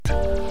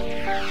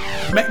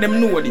Make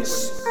them know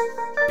this.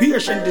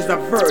 Patience is a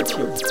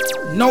virtue.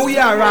 Know you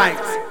are right.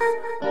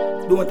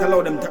 Don't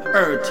allow them to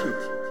hurt you.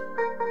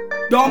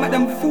 Don't make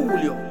them fool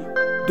you.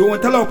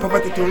 Don't allow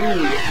poverty to rule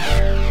you.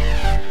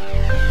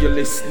 You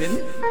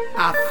listening?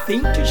 I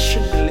think you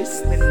should be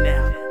listening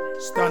now.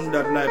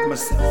 Standard life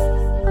myself.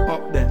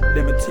 Up there,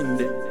 them a thing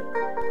there.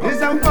 This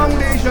is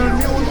foundation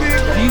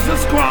music.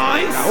 Jesus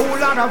Christ. A whole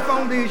lot of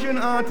foundation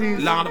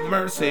artists. Lord of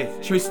mercy.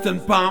 Tristan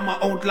Palmer,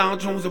 Outlaw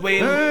Jones away.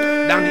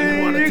 Don't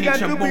even want to teach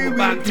them both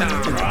back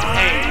down.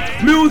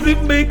 Hey.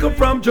 Music maker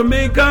from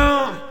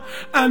Jamaica.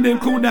 And them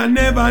coulda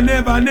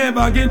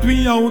never get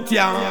me out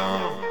here.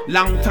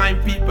 Long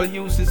time people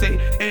used to say,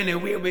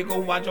 anywhere we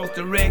go, I just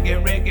the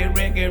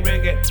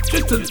reggae.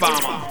 Tristan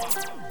Palmer.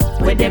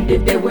 Where them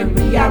did they when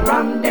we are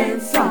rum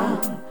dance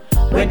song?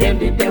 Where them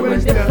did they when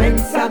the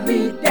fence are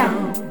beat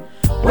down?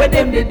 Where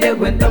them did they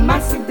when the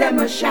massive them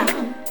a shout?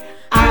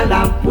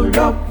 Alarm pull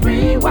up,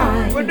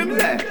 rewind. What them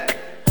say?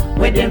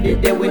 Where them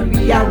did they when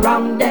we are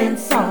rum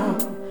dance song?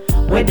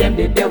 Where them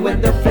did they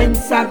when the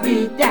fence are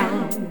beat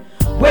down?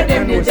 Where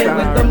them did they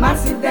when the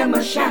massive them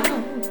a shout?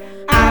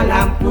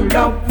 Alarm pull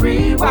up,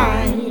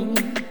 rewind.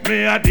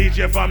 Me a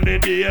DJ from the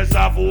days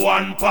of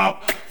one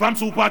pop. From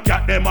Super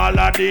Cat them all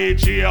a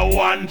DJ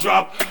one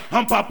drop.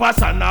 And Papa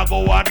Sana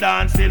go a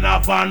dance in a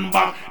van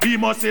back. He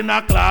must in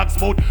a Clark's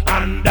boot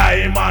and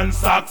diamond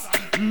socks.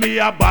 Me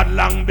a bad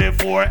long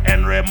before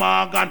Henry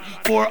Morgan.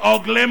 For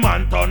ugly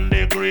man turn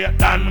the great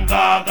Dan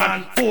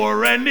Gargan. For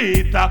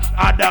Renita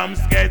Adams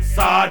get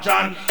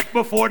sergeant.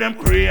 Before them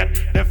create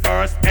the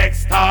first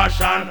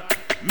extortion.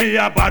 Me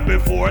a bad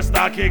before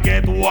Stocky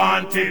get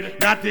wanted.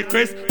 Natty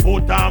Chris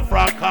put on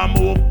frock and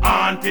move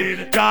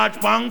haunted. George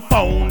Bang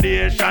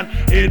Foundation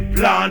it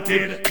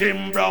planted.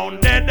 Jim Brown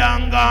dead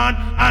and gone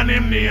and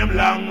him name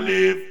long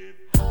live.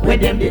 Where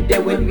them did they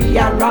when we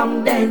are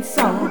rum dance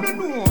song?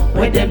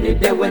 Where them did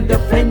they when the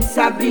fence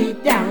are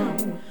beat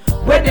down?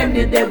 Where them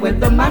did they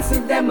when the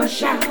massive them a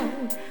shout?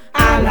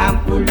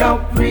 Alarm pull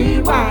up,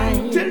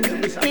 rewind.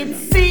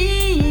 It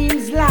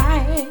seems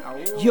like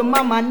your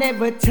mama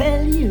never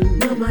tell you.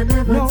 Mama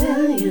never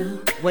tell you.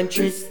 When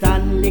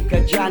Tristan,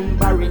 Liquor, John,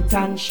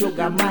 Barrington,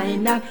 Sugar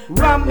Miner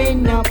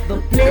ramming up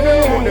the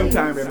place.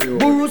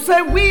 Buru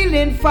say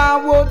wheeling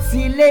forward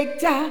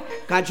selector.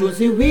 Cause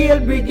Josie Wheel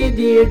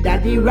Brigadier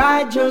Daddy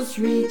Ride just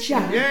reach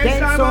out.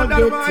 Dance all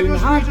getting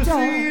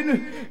hotter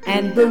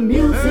and the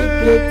music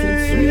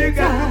getting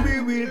sweeter.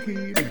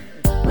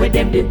 Where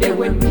them did they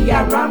when we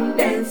are rum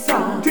dance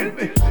song?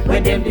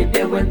 Where them did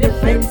they when the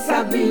fence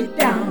are beat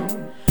down?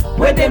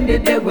 Where them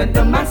did they when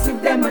the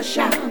massive them a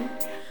shout?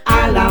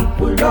 Alarm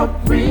pull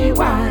up,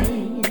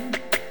 rewind.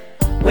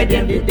 Where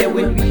them did they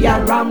when we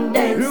are rum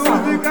dance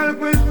song?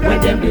 Where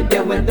them did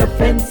they when the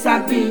fence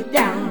are beat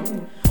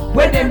down?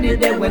 Where them did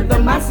they when the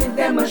massive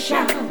them a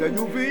shout?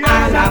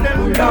 Alarm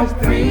pull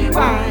up,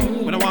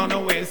 rewind. We don't want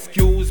no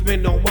excuse, we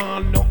don't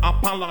want no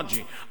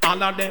apology.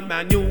 All of them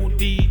a new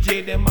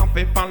DJ, them have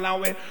to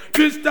follow it.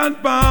 Tristan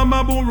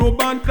Palmer, Burro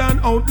Banton,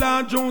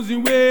 Outlaw Jonesy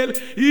Whale.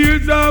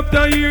 Years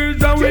after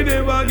years and we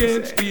never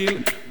get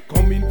still.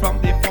 Coming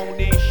from the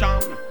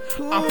foundation,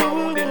 I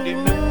found in the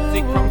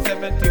music from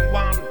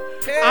 71.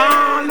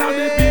 All of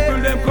the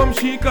people them come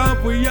shake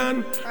up we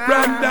and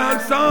from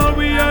dance all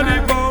we are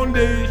the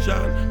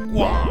foundation.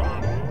 Wow.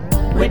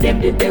 Where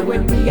them did they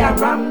when we are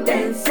rum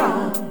dance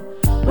song?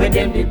 Where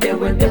them did they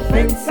when the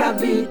fence are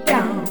beat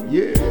down?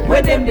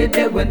 Where them did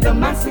they when the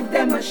massive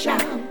them a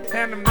shout?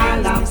 And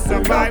to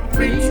survive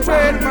free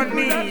trade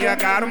money. I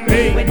gotta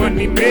make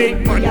money,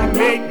 make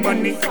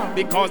money.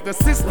 Because the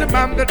system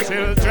and the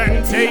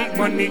children take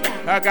money.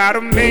 I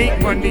gotta make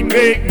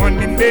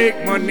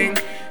money.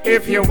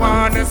 If you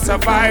wanna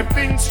survive,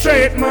 think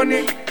straight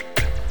money.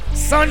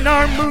 Sun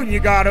or moon,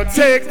 you gotta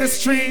take the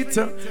street.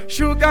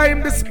 Sugar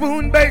in the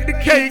spoon, bake the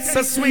cake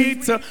so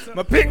sweet.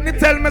 My picnic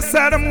tell me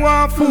said I'm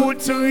want food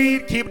to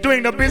eat. Keep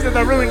doing the business,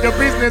 I ruin the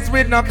business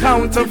with no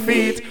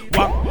counterfeit.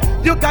 What?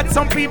 You got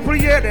some people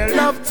here, they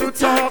love to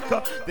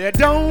talk. They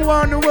don't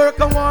wanna work,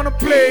 I wanna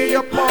play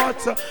your part.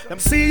 Them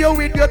see you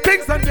with your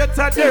things and get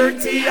a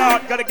dirty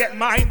heart. Gotta get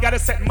mine, gotta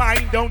set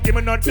mine, don't give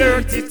me no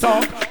dirty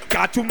talk.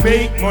 Got to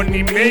make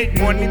money.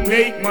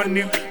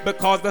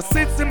 Because the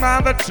system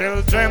and the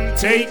children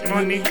take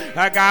money.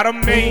 I gotta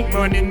make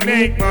money.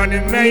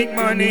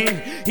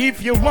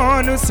 If you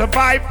wanna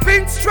survive,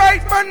 think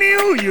straight money.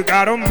 You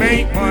gotta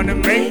make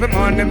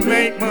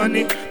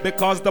money.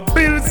 Because the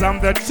bills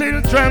and the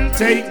children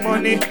take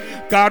money.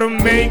 Gotta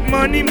make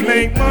money,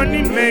 real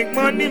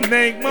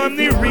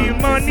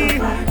money.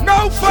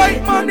 No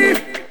fake money.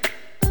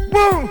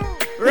 Boom.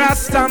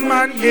 Rasta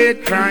man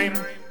hate crime.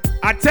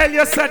 I tell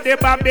you, so the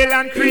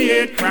Babylon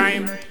create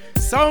crime.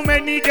 So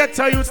many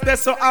ghetto youths, they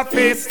so a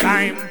face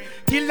time.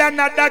 Kill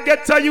another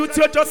ghetto youth,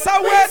 you just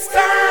a waste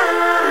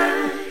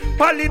time.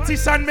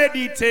 Politician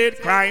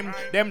meditate crime.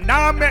 Them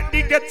now make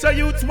the ghetto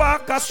youth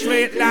walk a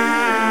straight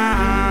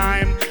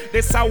line.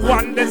 This a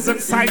one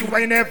doesn't side.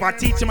 Why never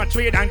teach him a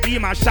trade and give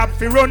him a shop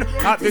fi run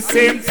at the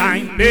same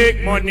time.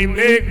 Make money,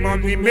 make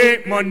money,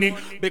 make money.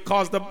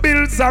 Because the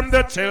bills and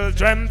the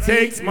children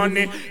takes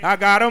money. I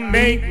gotta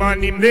make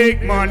money,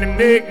 make money,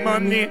 make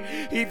money.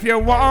 If you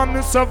want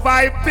to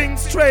survive, think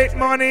straight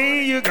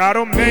money. You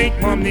gotta make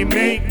money,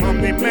 make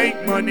money,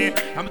 make money.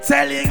 I'm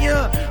telling you,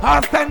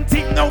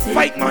 authentic, no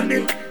fake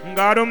money.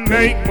 Gotta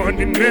make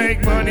money,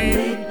 make money.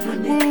 If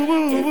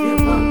you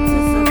want to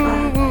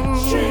survive,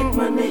 straight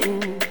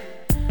money.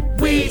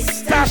 We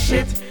stash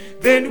it,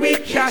 then we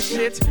cash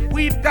it.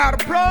 We've got a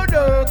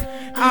product,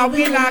 and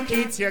we like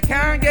it. You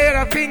can't get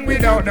a thing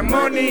without the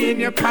money in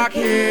your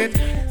pocket.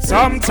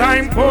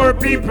 Sometimes poor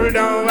people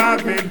don't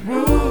have it.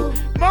 Woo.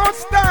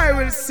 Most I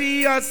will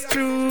see us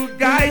through,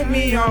 guide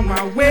me on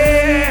my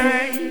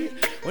way.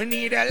 We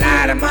need a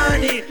lot of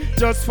money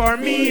just for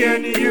me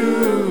and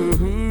you.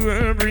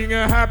 Bring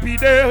a happy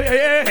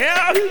day.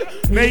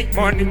 Make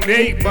money,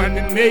 make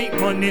money, make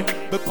money.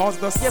 Because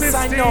the system, yes,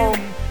 I know.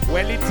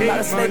 Well, it takes a lot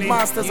of slave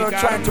masters are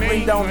trying to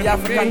bring down the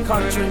African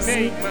countries.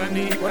 But it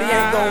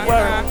ain't gonna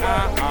work.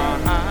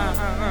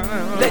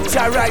 Let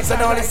Jah rise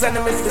and all his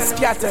enemies be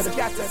scattered.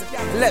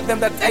 Let them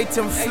that hate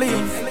him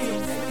flee.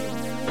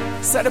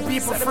 Set the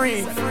people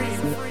free.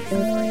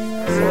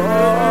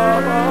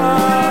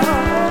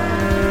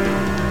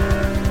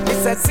 He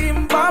said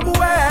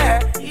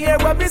Zimbabwe, hear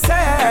what we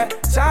say.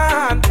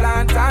 Chant,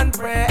 plant and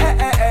pray.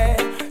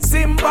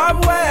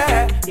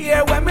 Zimbabwe,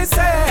 hear what me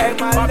say.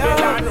 My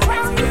love,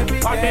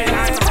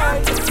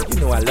 you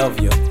know I love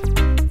you.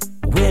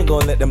 We ain't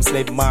gonna let them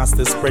slave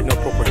masters spread no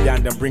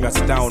propaganda and bring us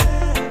down.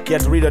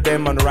 Get rid of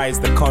them and rise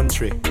the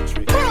country.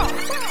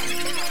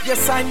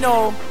 Yes, I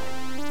know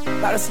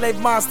that the slave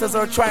masters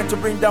are trying to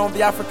bring down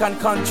the African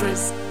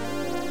countries,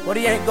 but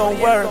it ain't gonna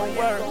work.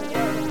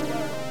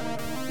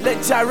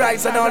 Let Jah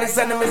rise and all his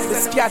enemies be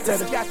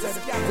scattered.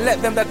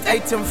 Let them that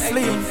hate him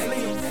flee.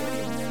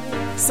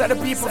 Set the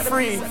people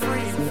free.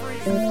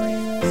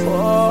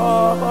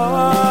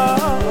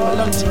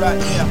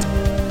 Right here.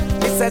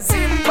 He said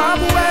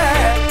Zimbabwe,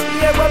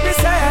 hear what we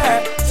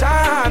say.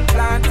 Chant,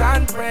 plant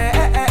and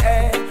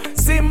pray.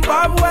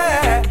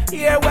 Zimbabwe,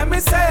 hear what me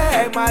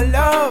say. My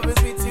love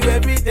is with you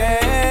every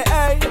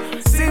day.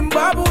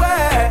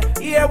 Zimbabwe,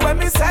 hear what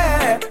me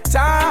say.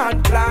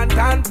 Chant, plant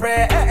and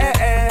pray.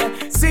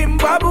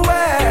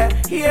 Zimbabwe,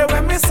 hear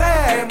what me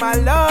say. My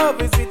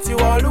love is with you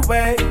all the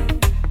way.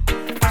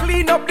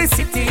 Clean up the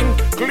city,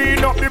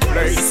 clean up the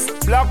place.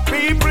 Black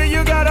people,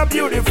 you got a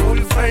beautiful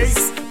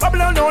face.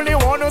 Babylon only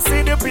wanna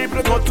see the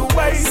people go to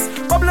waste.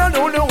 Babylon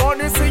only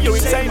wanna see you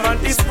in shame and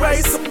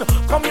disgrace.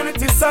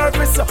 Community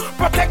service,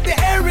 protect the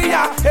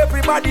area.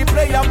 Everybody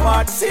play a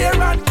part,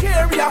 share and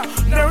care ya.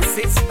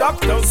 Nurses,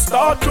 doctors,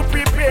 start to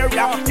prepare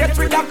ya. Get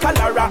rid of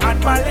cholera and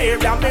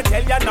malaria. Me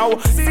tell ya now,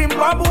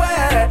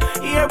 Zimbabwe,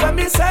 hear what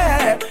me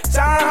say.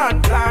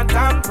 Chant, plant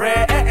and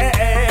pray.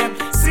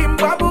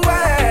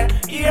 Zimbabwe,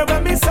 hear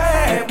what me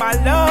say. My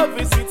love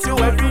is with you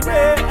every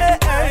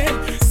day.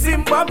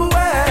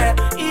 Zimbabwe,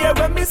 hear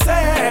what me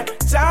say.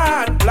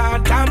 Chant,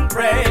 plant and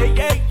pray.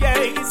 Yeah,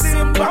 yeah.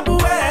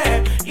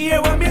 Zimbabwe,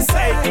 hear what me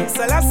say. King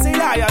Selassie,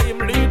 I him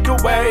lead the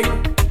way.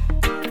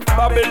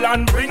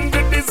 Babylon bring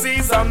the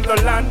disease on the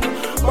land.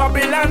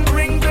 Babylon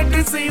bring the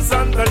disease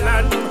on the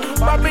land.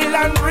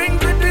 Babylon bring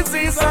the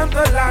disease on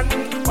the land.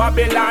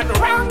 Babylon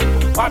run,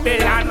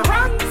 Babylon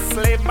run.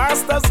 Slave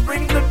masters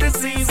bring the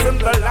disease in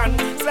the land.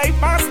 Slave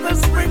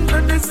masters bring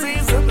the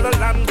disease in the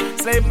land.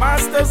 Slave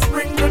masters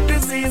bring the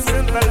disease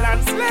in the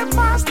land. Slave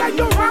master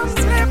you run,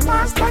 slave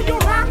master you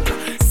run.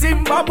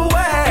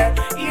 Zimbabwe,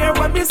 hear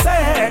what me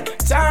say.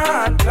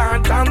 Chant,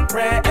 plant and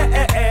pray.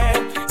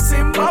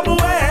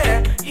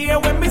 Zimbabwe, hear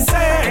what me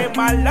say.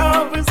 My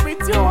love is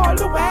with you all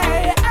the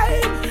way.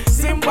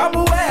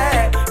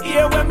 Zimbabwe,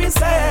 hear what me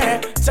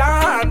say.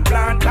 Chant,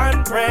 plant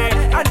and pray.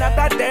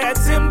 Another day,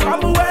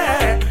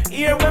 Zimbabwe,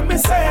 hear what me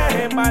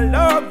say. My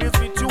love is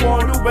with you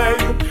all the way.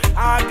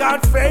 I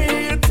got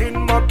faith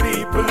in my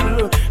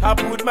people. I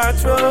put my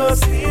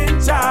trust in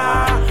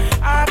Jah.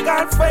 I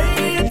got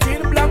faith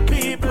in black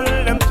people.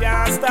 Them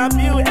can't stop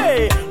you,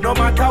 hey. No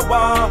matter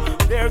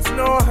what, there's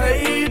no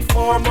hate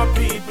for my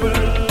people.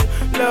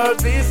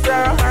 Love is the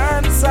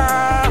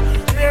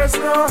answer. There's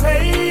no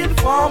hate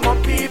for my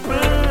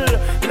people.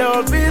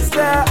 Love is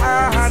the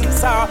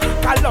answer.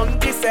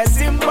 Kalonji says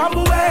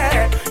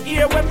Zimbabwe,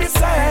 hear what me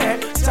say.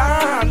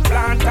 Chant,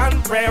 plant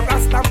and pray.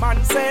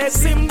 Rastaman says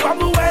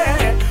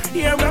Zimbabwe,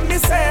 hear what me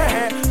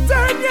say.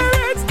 Turn your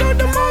heads to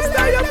the most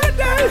high of the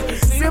day.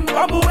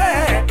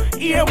 Zimbabwe,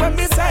 hear what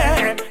me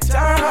say.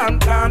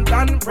 Chant, plant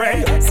and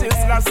pray.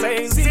 Sister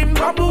says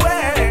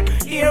Zimbabwe,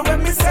 hear what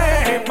me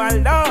say. My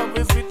love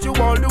is with you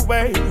all the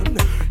way.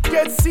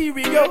 Get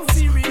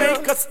serious,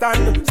 make a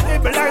stand.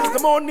 Stabilize the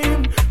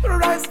money,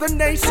 rise the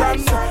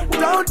nation.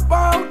 Don't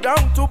bow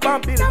down to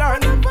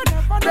Babylon.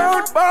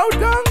 Don't bow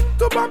down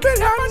to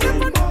Babylon.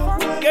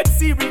 Get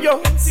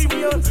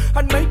serious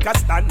and make a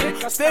stand.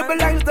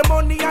 Stabilize the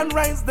money and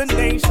rise the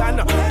nation.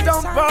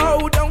 Don't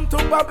bow down to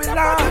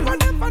Babylon.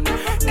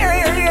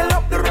 Hail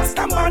up the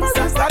Rasta man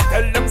says I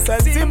tell them say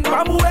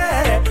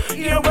Zimbabwe.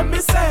 Hear what me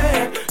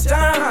say,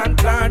 chant,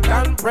 plant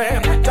and pray.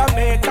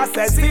 Jamaica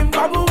says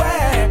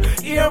Zimbabwe.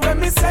 Hear what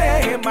me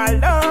say, my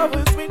love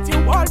is with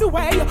you all the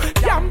way.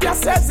 Gambia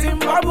says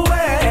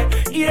Zimbabwe.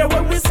 Hear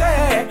what we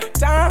say,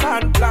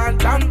 chant,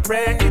 plant and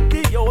pray.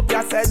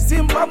 Ethiopia says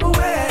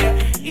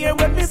Zimbabwe. Hear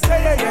what me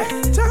say,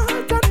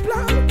 chant and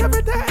plant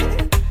every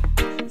day.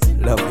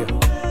 Love you.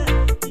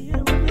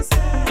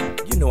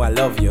 You know I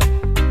love you.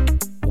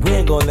 We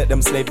ain't gonna let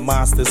them slave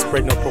masters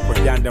spread no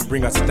propaganda and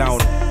bring us down.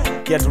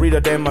 Get rid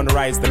of them and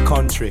rise the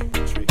country.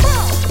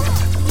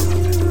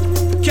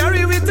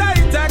 Carry we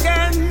tight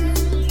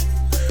again.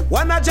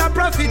 Wanna job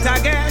profit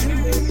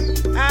again.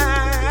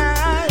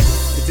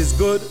 It is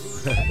good.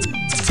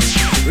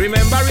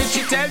 Remember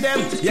Richie tell them,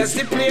 yes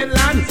the plain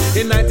land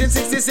in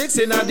 1966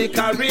 in the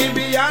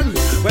Caribbean.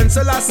 When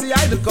Selassie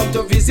I come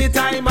to visit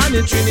Iman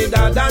in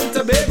Trinidad and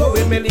Tobago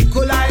in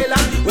Melikul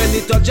Island. When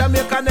he touch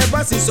Jamaica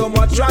never see so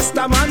much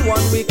Rasta man.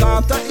 1 week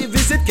after he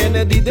visit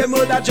Kennedy, the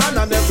mother John.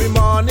 And every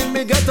morning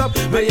me get up,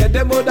 me hear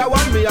the mother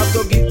one. Me have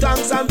to give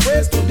thanks and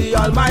praise to the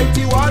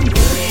Almighty One.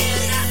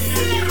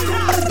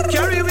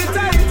 Carry we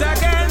tight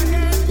again.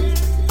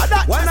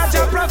 Wanna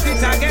job profit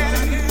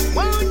again.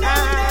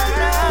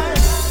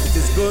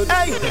 Good.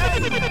 Hey.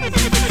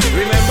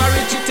 Remember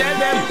Richie tell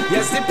them,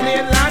 yes the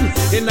plain land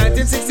in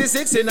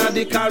 1966 in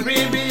the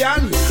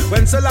Caribbean.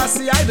 When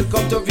Selassie I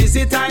come to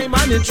visit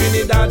Iman in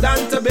Trinidad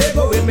and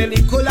Tobago in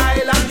Melikul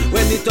Island.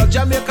 When he touch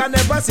Jamaica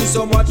never see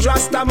so much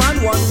Rasta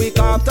man. 1 week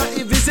after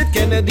he visit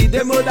Kennedy,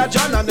 the mother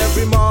John. And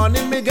every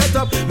morning me get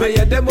up, me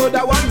hear the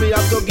mother one. Me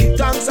have to give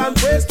thanks and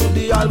praise to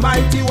the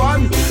Almighty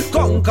One.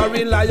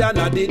 Conquering lion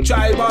of the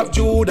tribe of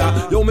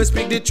Judah. You me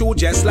speak the truth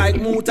just like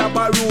Muta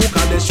Baruch.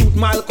 And they shoot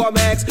Malcolm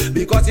X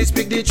because he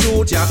speak the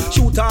truth, yeah.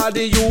 Shoot all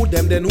the youth,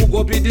 them then who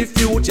go be the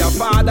future.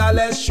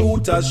 Fatherless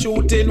shooters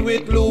shooting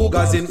with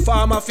Lugers.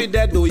 Informer fi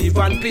dead, do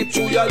even peep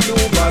through your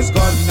louvers.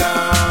 Gun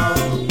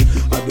down,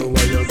 I don't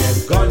want you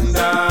get gunned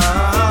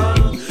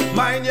down.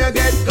 Mind you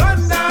get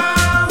gunned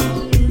down.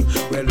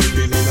 We're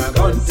living in a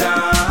gun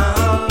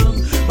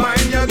town.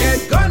 Mind you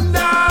get gunned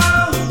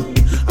down.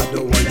 I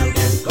don't want you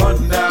get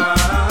gunned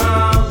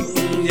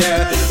down.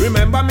 Yeah,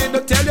 remember me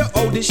to tell you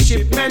how the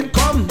shipment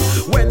come.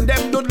 When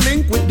them do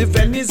link with the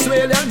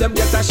Venezuelan, them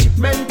get a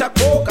shipment of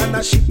coke and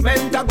a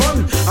shipment of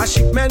gun. A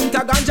shipment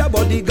of ganja,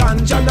 but the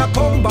ganja na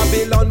come.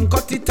 Babylon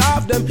cut it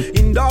off, them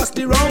endorse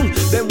the wrong.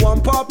 Them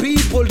want poor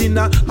people in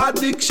a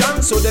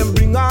addiction, so them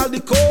bring all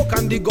the coke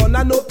and the gun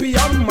and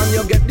opium. And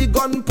you get the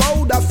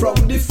gunpowder from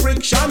the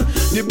friction.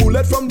 The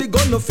bullet from the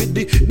gun no fit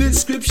the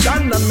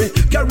description. And me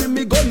carry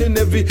me gun in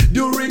every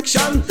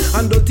direction.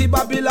 And dirty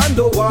Babylon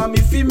don't want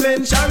me fi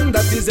mention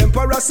that is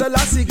Emperor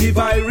Selassie give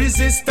I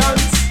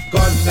resistance.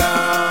 Gun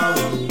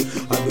down,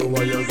 I don't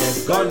want you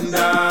get gunned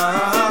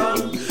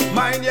down.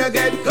 Mind you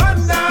get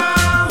gunned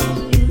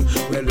down.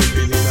 We're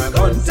living in a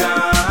gun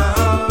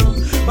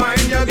town.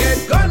 Mind you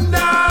get gunned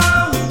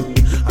down.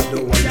 I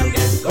don't want you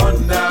get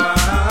gunned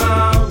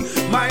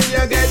down. Mind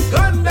you get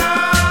gunned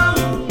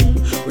down.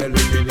 We're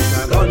living in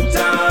a gun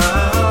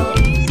town.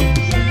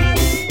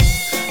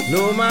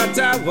 No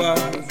matter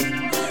what,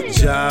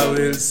 Jah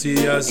will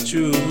see us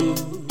through.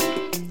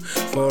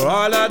 For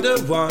all of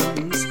the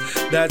ones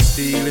that's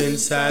feeling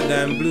sad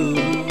and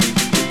blue.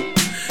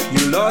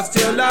 You lost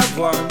your loved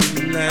one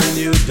and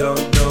you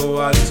don't know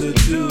what to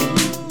do.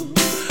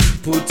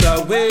 Put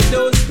away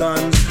those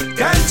guns,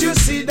 can't you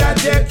see that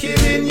they're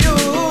killing you?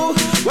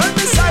 When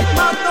the sight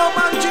Magnum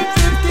and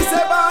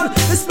 357,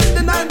 they split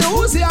the 9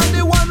 Uzi and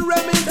the 1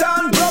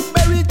 Remington, Brock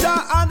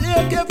Beretta and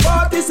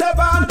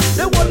AK-47.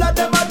 The whole of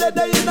them are dead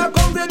in a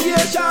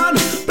congregation.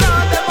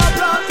 Plan them a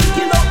plan to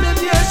kill up the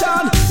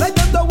nation. Like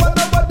them don't want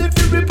nobody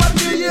for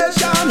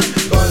repatriation.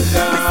 Gun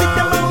down. We see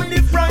them only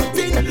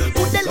fronting.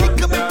 Put a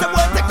little bit of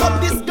what take up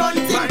this gun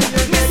thing.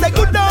 Me say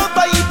good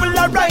over evil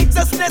and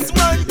righteousness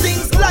run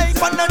things.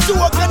 Life and a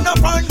joke and a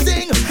fun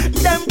thing.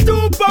 Them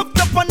too bucked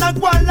up and a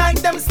go on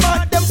like them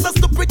smart. Them so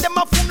stupid, them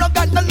a fool, no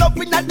got no love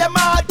in them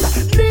heart.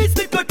 These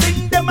little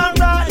things, them a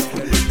right.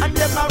 And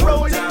them a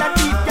rolling a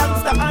deep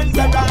gangster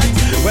underride.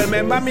 Well,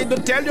 remember me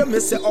to tell you, me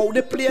say how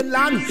the plane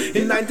land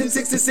in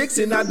 1966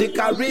 in the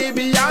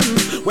Caribbean.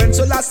 When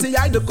Selassie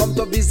I come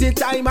to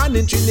visit Iman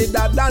in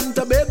Trinidad and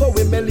Tobago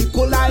with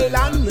Melikul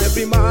Island.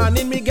 Every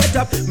morning me get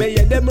up, me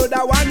hear them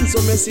other one, so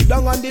me sit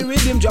down on the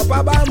rhythm, drop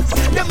a bomb.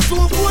 Them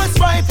two force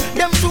ripe,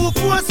 them two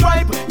force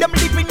ripe. Them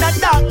live in the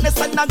darkness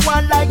and not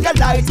one like a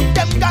light.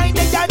 Them kind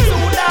they are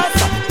too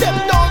last. Them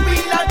don't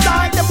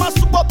realize them a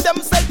soup up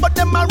themselves, but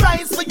them a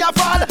rise for your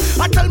fall.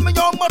 And tell me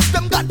how much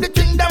them got the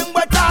thing them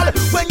wet all.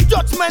 When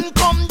judgment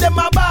come, them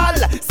a ball.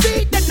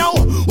 See them now,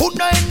 who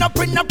no end up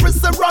in a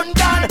prison run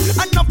down.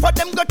 Enough of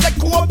them go take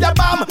up the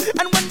bomb.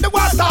 And when the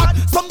war start,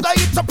 some guy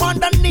hits up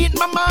underneath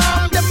my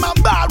mom. Them a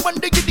ball when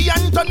they get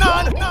the turn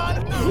on.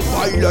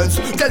 Violence,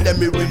 tell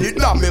them it really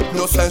not make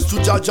no sense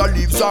to judge our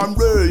leaves and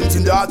brains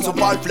in the hearts of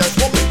all flesh.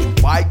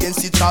 fight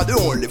against each other,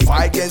 only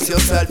fight against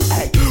yourself.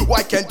 Hey,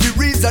 why can't you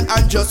reason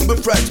and just be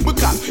friends?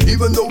 Because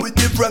even though we're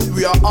different,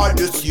 we are all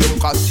the same.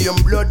 Cause same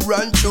blood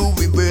run through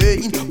we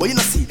vein. But you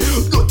know see,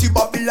 dirty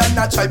Babylon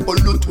a try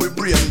pollute we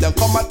brain. Then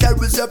come and tell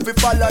yourself if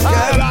fall again.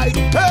 Alright,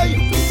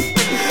 hey,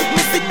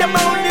 me see them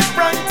only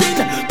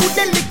fronting. Put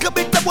a little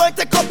bit of work,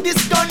 take up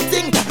this gun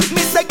thing.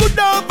 Me say good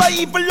over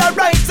evil or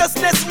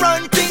righteousness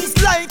run things.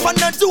 Life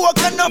and a joke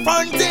and a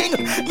fun thing.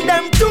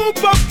 Them too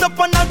buffed up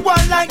and not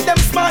one like them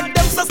smart.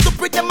 Them so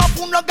stupid, them a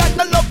fool, no got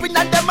no love in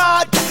them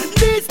heart.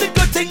 These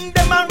little things,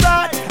 them a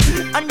rat.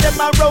 And them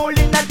a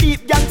rolling a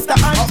deep gangster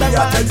under.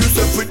 I tell you,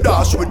 so we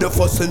dash with the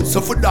fussing, so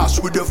we dash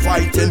with the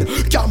fighting.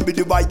 Can't be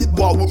divided,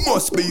 boy, we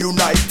must be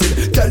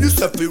united. Tell you,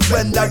 so we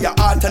render your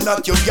heart and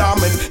not your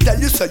garment. Tell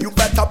you, so you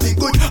better be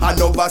good and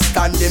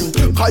overstanding.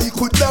 Cause you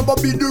could never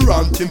be the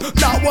wrong team.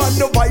 Now want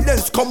no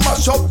violence, come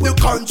mash up the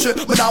country.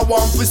 But now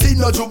want to see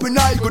no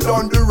juvenile go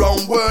down the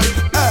wrong way.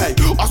 Hey,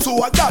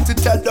 so I got to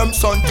tell them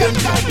something.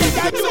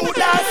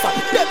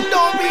 Them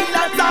don't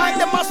realize that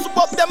them must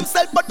up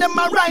themselves, but them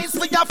a rise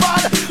for your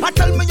fall. I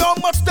tell me how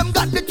much them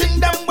got the thing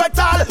them wet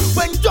all.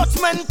 When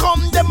judgment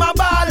come, them a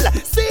ball.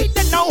 See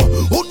them now,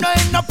 who no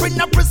end up in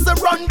a prison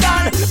run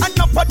down.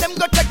 Enough of them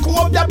go take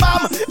up the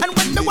bomb. And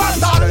when the war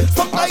start,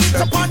 some guys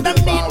upon them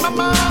need my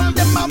mom.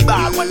 Them a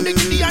ball when the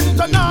Indians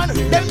turn on.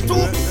 Them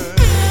too.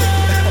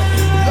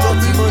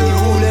 Dirty money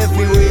rule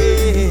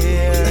everywhere.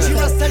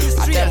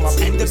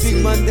 And the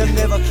big man them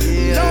never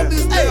care. Love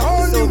is the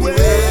only way.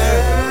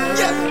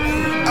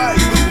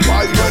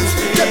 Violence,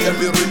 tell them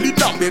it really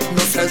not make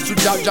no sense to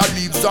judge our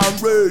leaves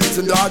and rays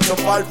in the hearts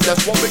of all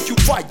flesh. What make you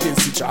fight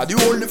against each other? You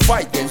only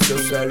fight against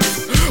yourself.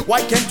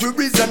 Why can't you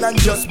reason and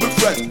just be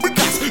friends?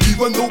 Because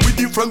even though we're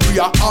different, we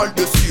are all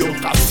the same.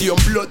 Cause same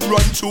blood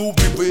run through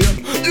the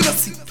vein. You know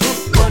see,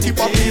 dirty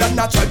Babylon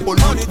not try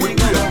pollute with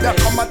brain. They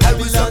come and tell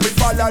us we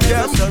follow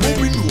them, who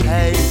we know.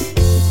 Hey,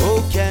 how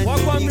can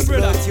you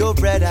exploit your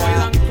brother?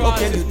 How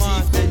can you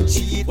thief and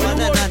cheat one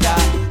another?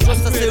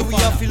 Just to say we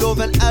are feel love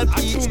and help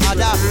each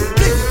other.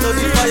 Bring it to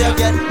the fire,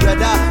 get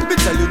redder. Me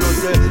tell you no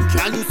say,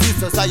 can you see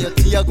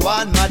society a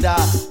grandmother?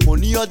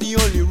 Money are the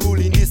only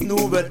rule in this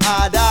novel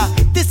order.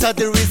 These are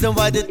the reason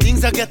why the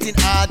things are getting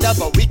harder,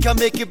 but we can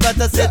make it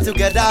better, sit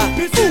together.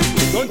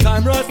 Don't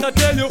time Rasta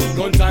tell you,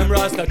 don't time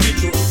Rasta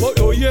teach you. But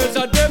your ears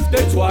are deaf,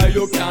 that's why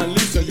you can't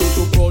listen. You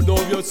too proud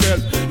of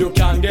yourself, you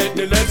can't get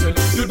the lesson.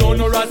 You don't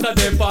know Rasta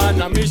them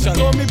on a mission.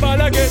 So me ball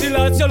get the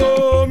last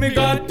yellow, me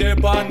got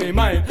them on me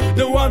mind.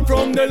 The one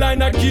from the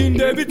line of King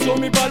David. So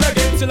me ball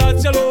get the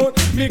last yellow,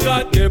 me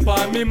got them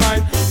on me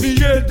mind. Me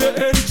hear the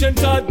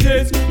ancient of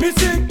days, me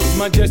sing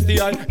majesty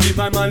and give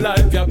my man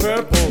life your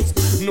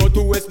purpose. Not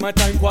to waste my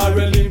time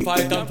quarreling,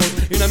 fight and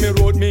fuss. In a me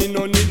road me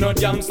no need no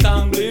damn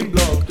stumbling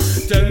block.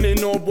 Tell me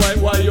no boy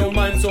why your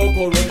mind so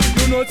corrupt.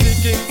 You know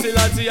see King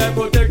Selassie I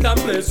protect and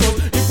place us.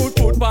 He put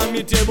food on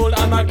me table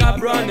and my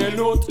cap ran a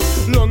note.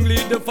 Long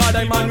lead the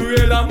father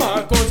Emmanuel and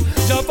Marcus.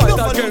 Just fight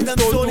against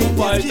those who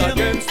fight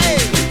against me.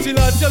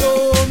 Selassie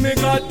alone me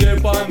got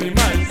them on me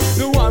mind.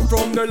 The one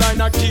from the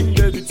line of King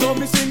David. So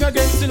me sing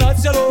against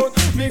Selassie alone.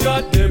 Me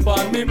got them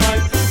on me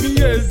mind. Me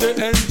is the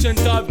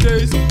ancient of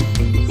days.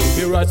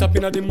 Me rise up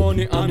in the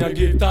morning and I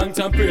give thanks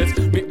and praise.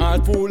 Me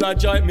heart full of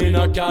joy, me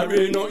not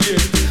carry no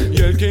hate.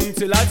 Yell King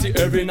Selassie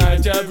every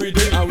night, every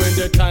day. And when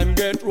the time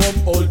get rough,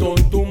 hold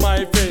on to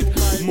my faith.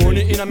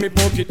 Money in me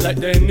pocket like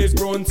Dennis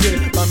Brown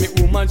said. But me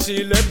woman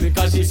she left me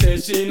cause she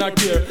said she not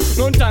care.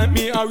 Long time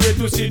me a wait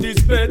to see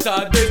this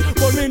better day.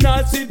 But me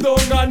not sit down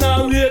and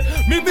I wait.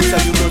 Me be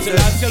you know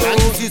Selassie alone.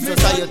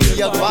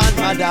 Society a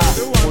grandmother.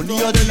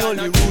 Money are the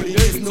only rule in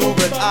this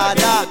noble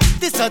order.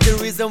 These are the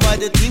reason why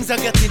the things are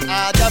getting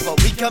harder,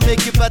 but we can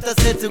make it better,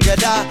 stay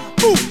together.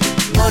 Ooh.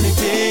 Money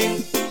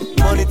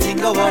thing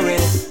go worry.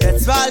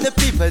 That's why the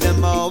people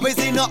them always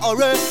in a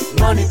hurry.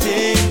 Money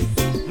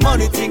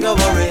thing go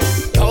worry.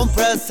 Don't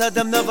press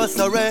them never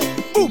sorry.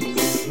 Ooh.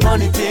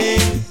 Money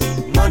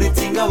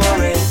thing go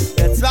worry.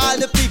 That's why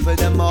the people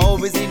them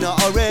always in a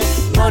hurry.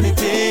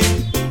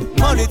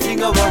 Money thing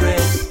go worry.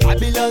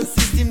 Babylon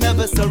system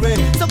never sorry.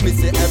 Some me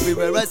say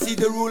everywhere I see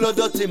the rule of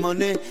dirty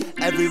money.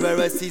 Everywhere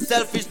I see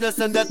selfishness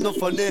and that no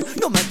funny.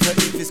 No matter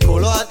if it's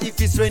cold or hot,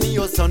 if it's rainy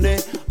or sunny.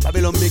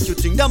 Babylon make you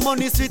think that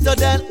money sweeter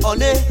than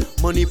honey.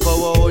 Money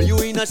power all you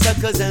in a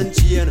shackles and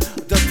chain.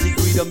 Dirty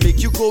greed and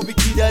make you go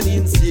wicked and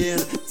insane.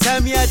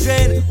 Tell me I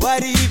drain, why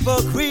the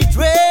hypocrite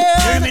drain?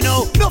 Hear me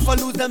now, no for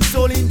lose them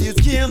soul in this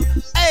game.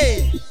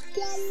 Hey,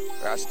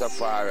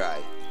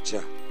 Rastafari,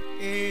 cha.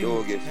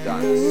 Do give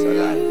thanks,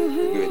 alive,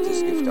 the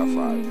greatest gift of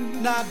all.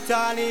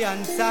 Naphtali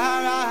and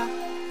Sarah.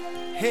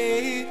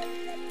 Hey,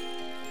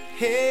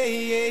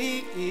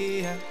 hey,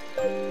 hey.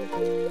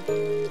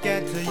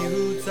 Get the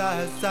youths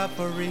are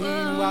suffering. A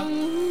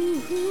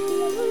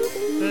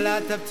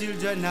lot of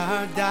children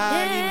are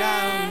dying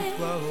now.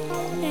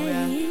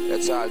 Whoa.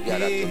 Let's all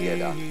gather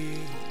together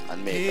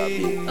and make a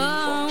big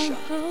function.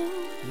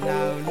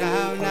 Now.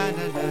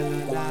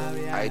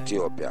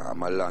 Ethiopia,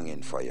 I'm a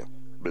longing for you.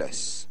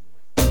 Bless.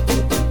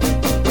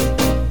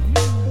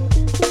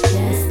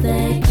 Yes,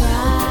 they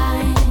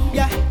cry,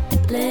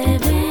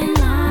 living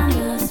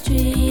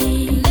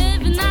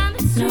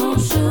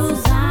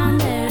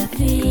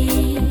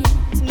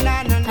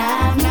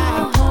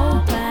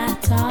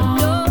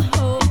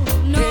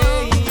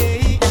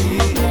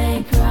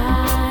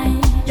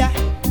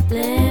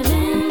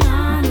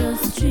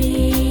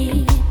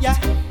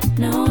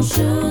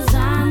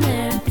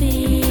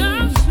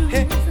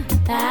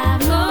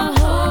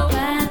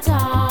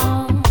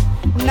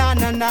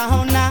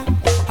now, now.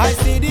 I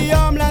see the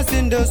homeless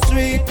in the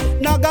street,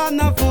 no got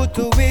no food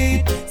to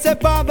eat. Say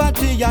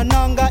poverty and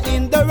hunger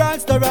in the world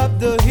stir up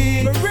the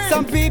heat.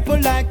 Some people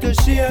like to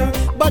share,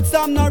 but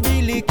some not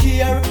really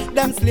care.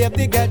 Them slave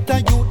they get a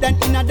youth, then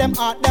inna them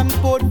heart them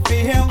put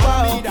fear.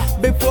 Wow.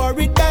 Before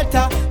it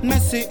better, me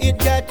see it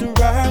get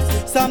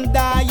worse. Some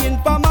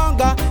dying from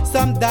hunger,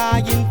 some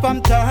dying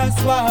from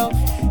thirst. Wow.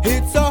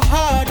 It's so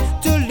hard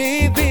to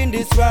live in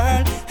this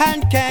world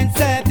and can't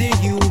save the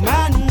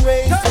human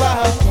race.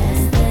 Wow.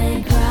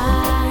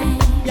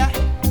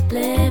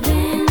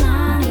 Living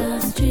on the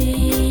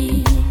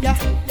street,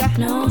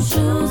 no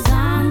shoes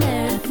on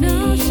their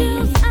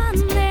feet,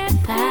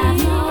 have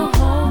no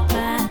hope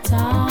at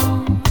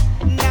all.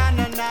 And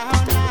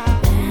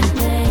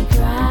they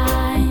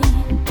cry,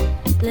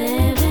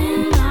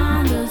 living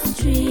on the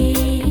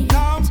street,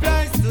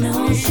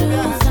 no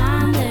shoes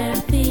on their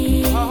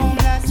feet,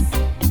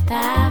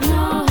 have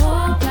no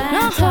hope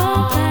at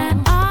all.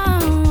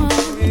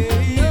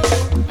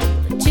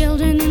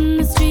 Children in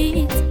the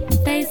streets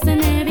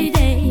facing every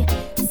day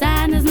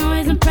sadness,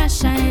 noise, and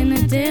pressure in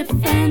a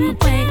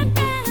different way.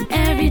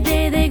 Every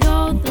day they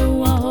go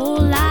through a whole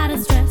lot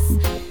of stress,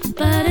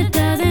 but it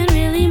doesn't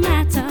really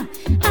matter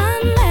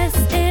unless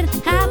it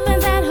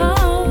happens at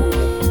home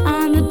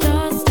on the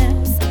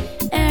doorsteps.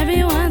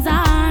 Everyone's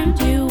armed,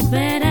 you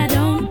better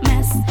don't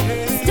mess.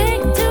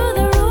 Stick to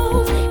the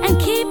rules and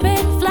keep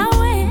it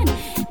flowing.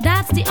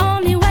 That's the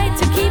only way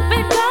to keep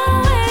it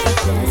going.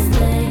 Yes,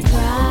 they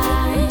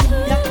cry,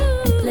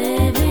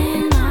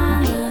 living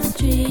on the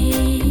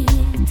street.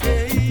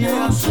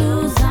 No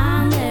shoes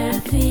on their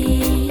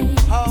feet,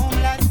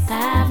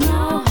 have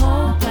no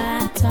hope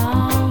at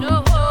all.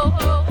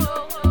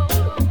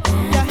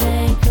 And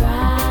they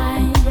cry,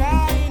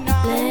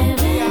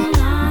 living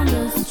on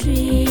the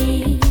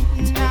street.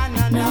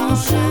 No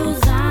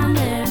shoes on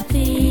their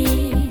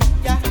feet,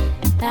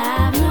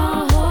 have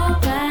no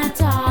hope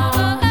at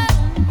all.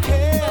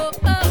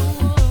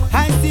 I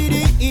see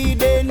the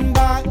Eden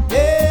back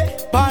there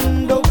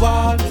on the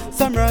wall.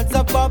 Some words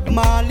of Bob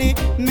Marley,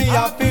 me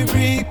have to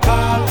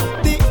recall.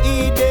 The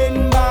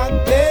Eden back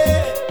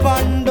there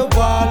on the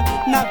wall.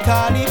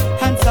 Natalie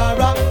and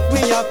Sarah, we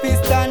have to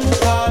stand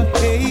tall.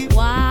 Hey.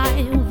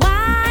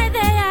 Why they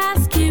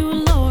ask you,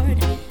 Lord?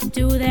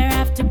 Do there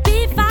have to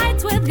be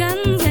fights with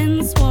guns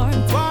and swords?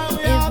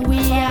 If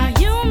we are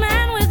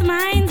human with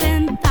minds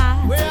and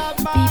thoughts,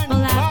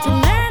 people have to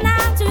learn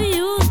how to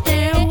use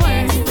their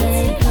words.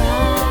 They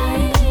cry,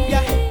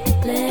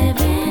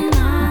 living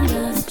on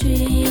the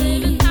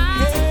street,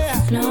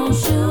 no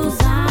shoes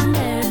on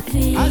their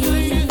feet,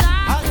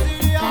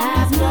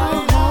 have no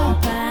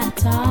hope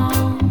at all.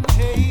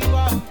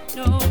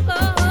 No.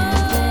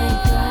 They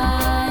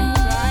cry,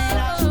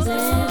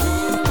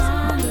 living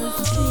on the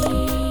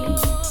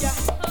street,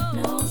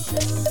 no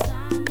shoes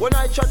on. When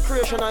I chat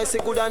creation, I say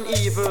good and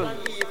evil.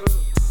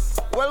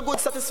 Well, good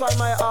satisfy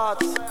my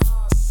heart.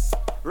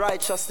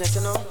 Righteousness,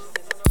 you know.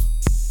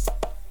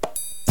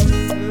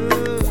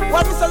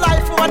 What is a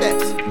life over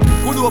death?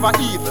 Good over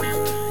evil.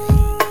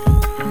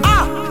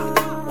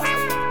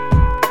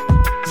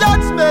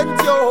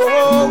 Judgment, yo.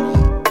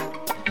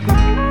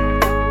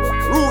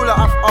 Ruler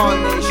of all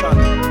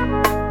nations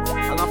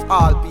and of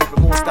all people,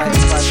 most high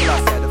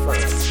Christ the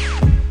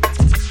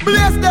first.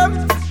 Bless them.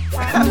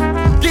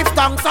 Give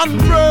thanks and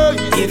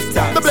praise. Give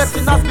thanks. The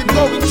blessing has been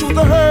going through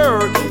the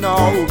hurt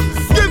now.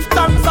 Give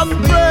thanks and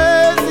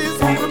praises.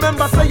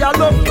 Remember, say I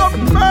love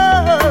them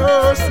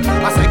first.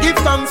 I say give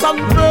thanks and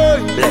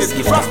praise.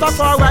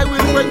 Rastafari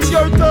will quench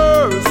your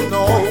thirst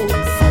now.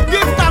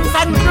 Give thanks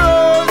and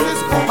praises.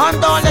 And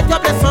don't let your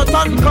blessing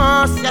turn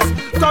curse. Yes,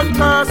 turn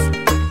curse.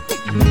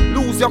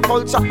 Lose your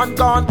culture and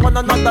go on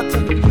another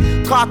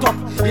thing. Caught up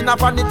in a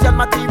vanity and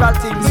material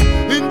things.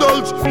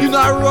 Indulge in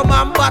a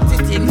Roman body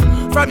thing.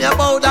 From your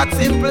bow that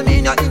simple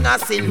mean you're in a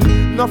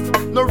sin. No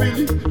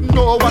really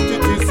know what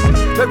it is.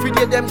 Every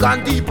day them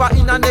gone deeper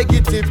in a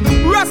negative.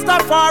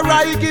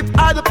 Rastafari give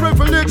I the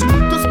privilege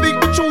to speak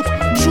the truth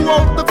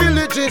throughout the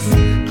villages.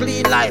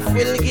 Clean life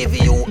will give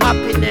you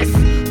happiness.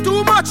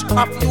 Too much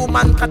of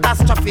human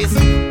catastrophes.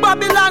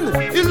 Babylon,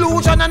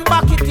 illusion and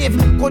vacative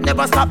could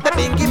never stop the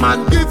bingy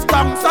man. Give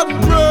thanks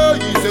and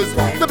praises.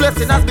 The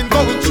blessing has been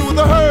going through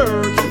the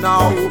hurt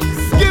now.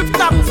 Give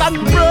thanks and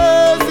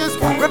praises.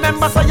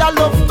 Remember, say I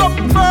love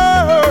them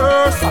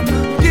first.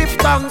 Give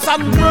thanks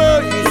and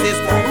praises.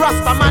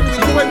 Rasta man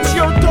will quench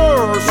your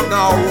thirst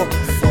now.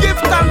 Give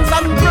thanks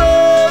and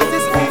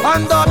praises.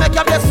 And don't make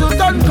your blessing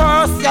turn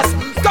curse, yes.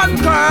 Turn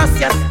curse,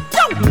 yes.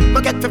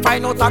 Me get to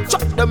find out that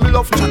chat them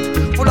love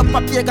chat. Full up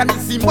a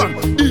paganism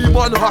man,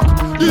 demon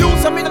hack. The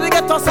youths them in the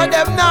ghetto say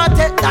them not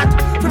take that.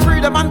 For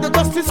freedom and the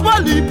justice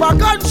will leap a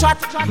gunshot.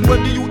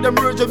 When the youth them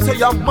rage them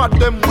say I'm mad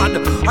them mad.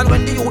 And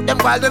when the youth them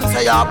wild them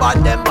say I'm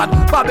bad them bad.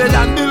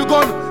 Babylon bill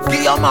gun,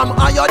 Give your mom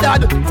and your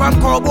dad. From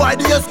cowboy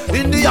days,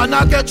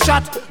 Indiana get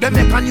shot. They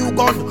make a new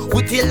gun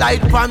with a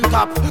light pan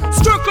top.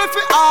 Strictly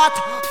for art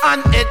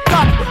and head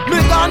top. Me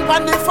gone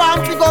from the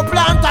farm to go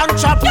plant and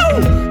chop.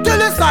 Till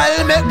the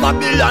style make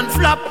Babylon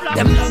flop.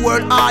 Them new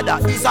world order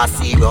is a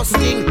serious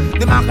thing.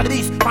 The mark of the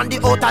beast from the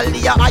outer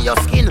layer of your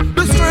skin.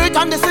 The street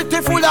and the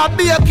city full of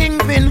beer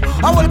kingpin.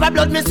 I will by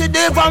blood me see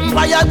the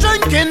vampire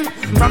drinking.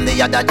 From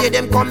the other day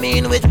them come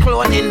in with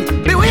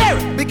cloning.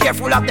 Beware, be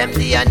careful of them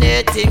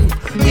DNA thing.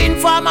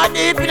 Informer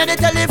deep in the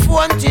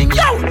telephone thing.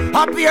 Yo,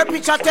 appear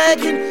picture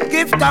taking.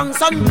 Give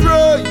thanks and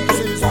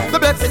praises. The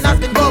blessing has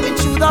been going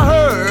through the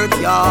hurt,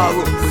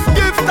 yo.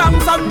 Give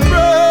thanks and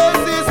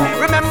praises.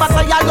 Remember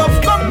say I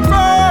love come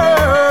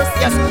first.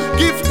 Yes,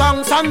 give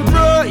thanks and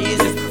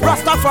praises.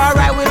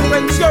 Rastafari will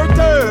quench your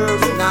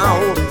thirst now.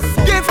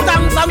 Give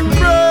thanks and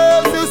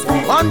praises.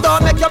 And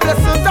don't make your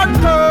blessings and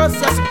curse.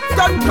 Yes,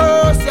 don't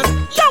curse. Yes,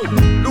 yo.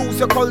 Lose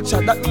your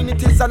culture, that mean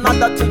it is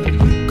another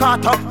thing.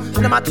 Caught up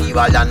in the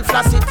material and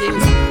flashy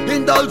things.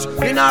 Indulge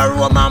in a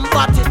Roman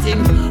party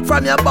thing.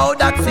 From your bow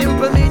that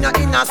simple mean you're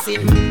in a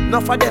sin.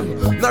 Enough of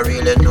them don't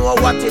really know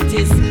what it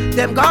is.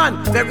 Them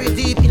gone very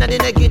deep in the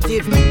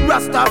negative.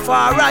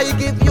 Rastafari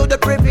give you the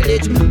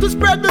privilege to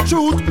spread the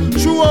truth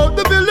throughout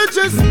the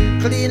villages.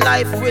 Clean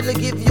life will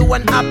give you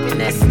an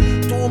happiness.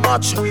 Too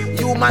much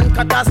human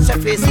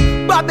catastrophes.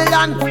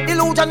 Babylon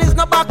illusion is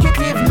not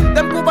backitative.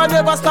 Them Cuba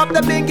never stop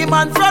the bingy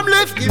man from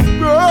lift. Give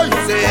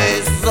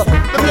praises. The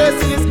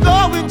blessing is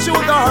going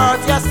through the heart.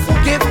 Yes,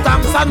 give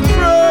thanks and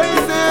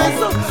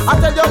praises. I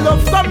tell you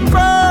love some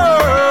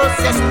first.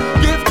 Yes,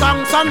 give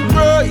thanks and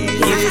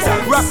praises.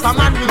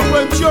 Rastaman will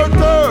quench your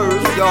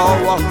thirst.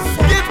 Yo,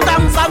 give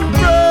thanks and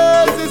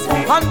praises.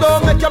 And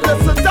don't make your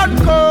blessings and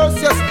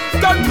curse. Yes,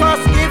 don't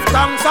curse. Give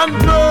thanks and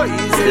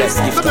praises.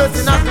 The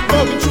blessing has been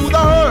going through the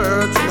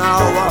hurt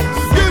now.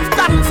 Give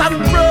thanks and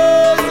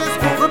praises.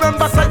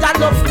 Remember, say I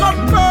love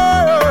come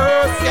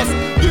first. Yes,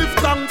 give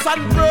thanks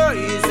and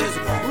praises.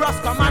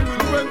 Rastaman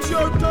will quench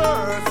your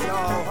thirst. Yo,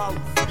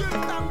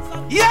 give thanks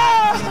and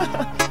yeah.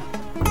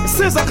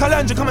 Sizzla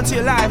Kalonji coming to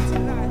you live.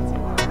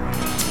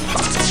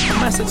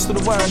 Message to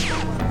the world.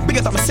 Big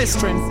it up my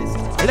sister.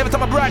 Live it up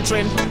my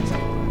brethren.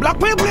 Black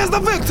people is the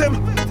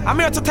victim. I'm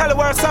here to tell the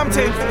world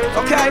something,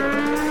 okay?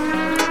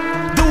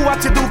 Do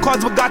what you do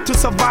cause we got to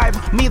survive.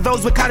 Me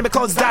those we can't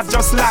because that's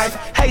just life.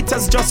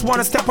 Haters just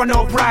wanna step on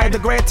our pride. The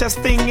greatest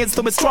thing is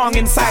to be strong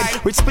inside.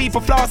 Rich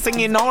people flossing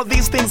in all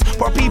these things.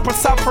 Poor people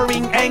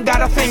suffering ain't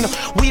got a thing.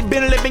 We've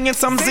been living in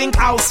some zinc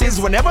houses.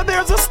 Whenever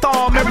there's a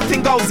storm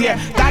everything goes, yeah.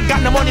 Dad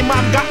got no money,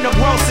 mom got no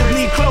groceries.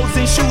 Need clothes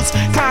and shoes,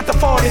 can't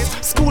afford it.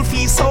 School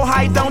fees so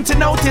high, don't you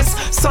notice?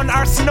 Sun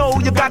or snow,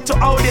 you got to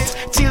own it.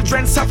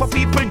 Children suffer,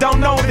 people don't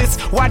know this.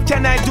 What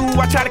can I do?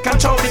 I try to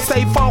control it.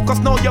 Stay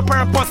focused, know your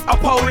purpose,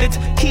 uphold it.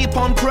 Keep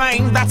on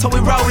praying, that's how we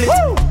roll it.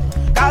 Woo!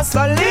 Cause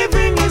the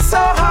living is so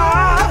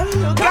hard,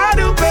 you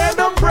gotta pay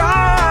the price.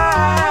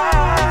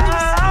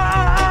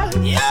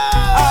 Yeah.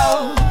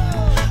 Oh,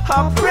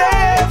 I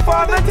pray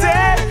for the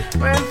day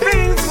when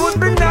things would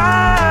be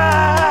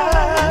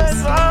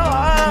nice.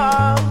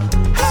 Oh,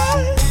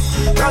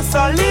 cause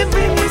the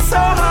living is so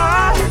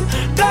hard,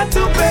 got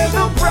to pay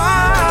the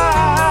price.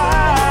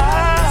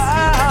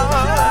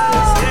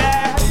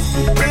 Yeah.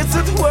 Is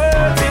it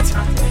worth it?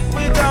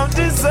 We don't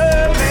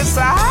deserve this. I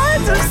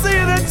had to see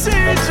the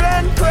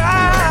children cry.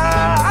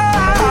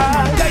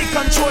 Take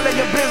control of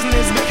your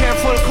business. Be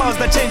careful cause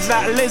they change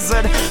that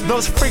lizard.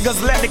 Those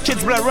friggers let the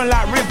kids blood run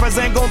like rivers.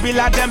 Ain't gonna be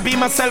like them, be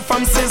myself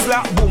from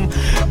Sizzla. Boom.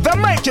 They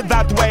make it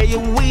that way.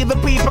 We the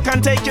people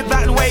can take it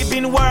that way.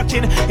 Been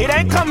working, it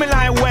ain't coming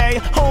my way.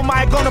 How am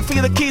I gonna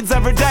feed the kids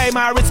every day?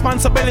 My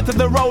responsibility,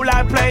 the role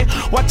I play.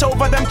 Watch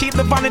over them, keep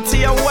the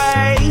vanity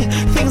away.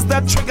 Things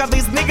that trigger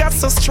these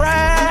niggas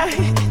astray.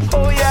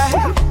 Oh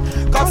yeah.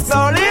 Cause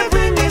the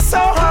living is so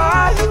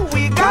hard,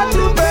 we got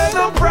to pay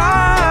the price.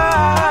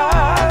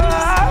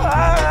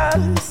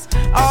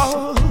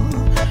 Oh,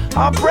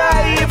 I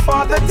pray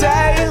for the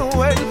day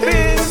when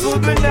things will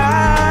be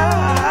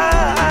nice.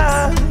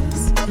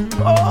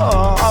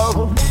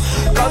 Oh,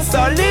 cause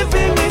the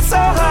living is so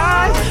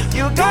hard,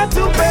 you got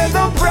to pay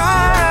the price.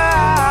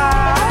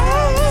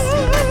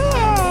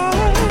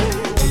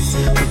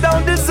 We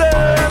don't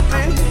deserve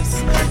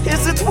this,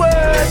 is it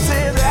worth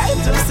it?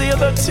 To see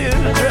the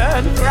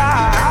children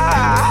cry.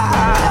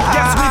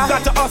 Yes, we've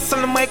got to hustle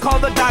and make all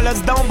the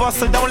dollars. Don't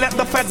bustle, don't let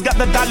the feds get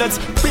the dollars.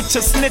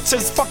 Bitches,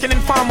 snitches, fucking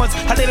informers.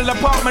 A little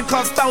apartment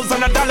costs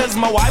 $1,000.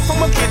 My wife and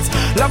my kids,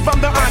 love and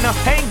the honor.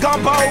 Ain't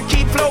gonna bow,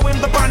 keep flowing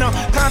the banner.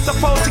 Can't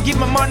afford to give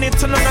my money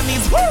to none of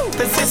these. Woo!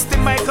 The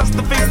system make us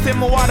the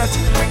victim of what it.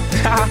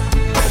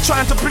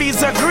 Trying to please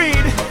their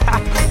greed.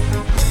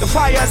 The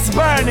fire's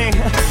burning.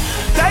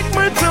 Take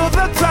me to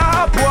the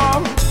top,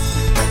 whoa.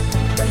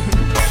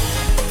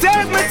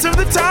 Take me to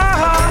the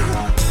top.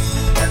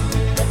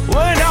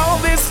 When all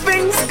these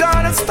things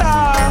gonna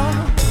stop.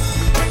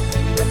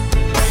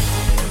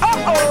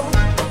 Uh-oh.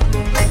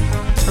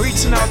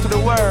 Reaching out to the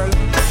world.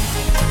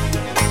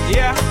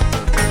 Yeah.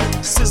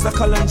 Sizzla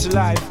Kalonji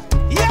live.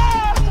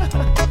 Yeah.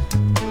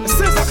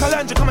 Sizzla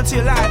Kalendra coming to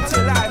you live,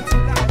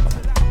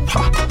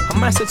 A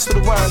message to the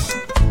world.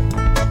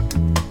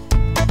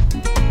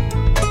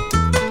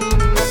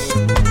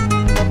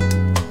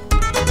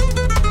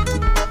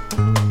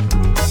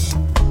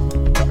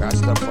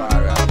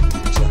 Rastafari,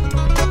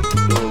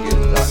 don't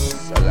give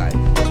thanks alive,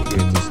 the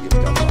greatest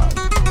gift of all.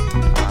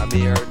 I'm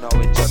here now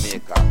in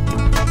Jamaica,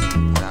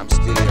 and I'm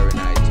still here in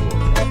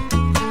Ethiopia.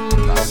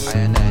 Cause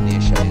Iron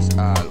Nation is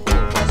all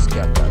over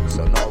scattered,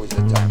 so now is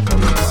the time for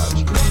the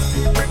large.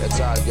 Let's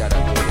all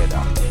gather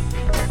together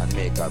and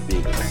make a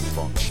big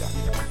function.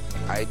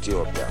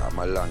 Ethiopia, I'm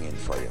a longing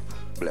for you.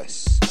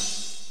 Bless.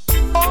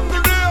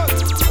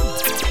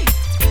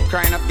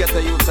 Crying up, get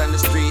the youths on the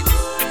streets.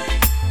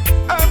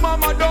 Hey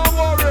mama, don't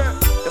worry,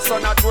 your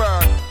son at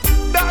work.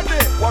 Daddy,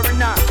 worry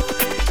not.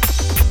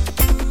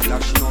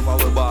 Lashing over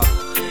we bar.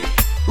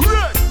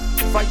 Red,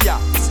 fire,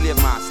 slave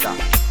master.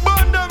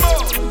 Burn them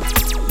up.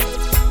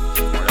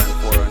 More than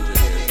 400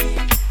 years.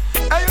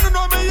 Hey, you don't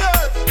know me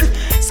yet.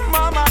 So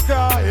mama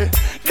cry,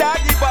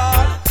 daddy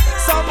ball.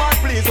 Someone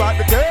please wipe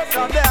the tears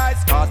from the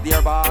eyes, cause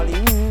they're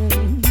balling.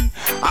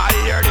 I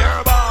hear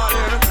they're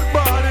balling,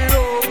 balling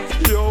out,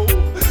 yo.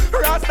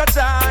 Rasta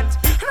chant,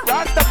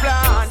 Rasta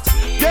plant.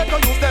 Get to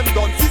use them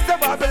guns, sister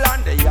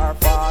Babylon, they are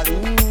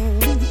falling.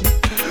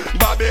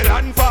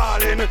 Babylon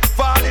falling,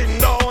 falling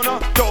down,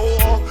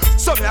 down.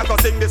 So me I go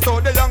sing this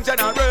to the young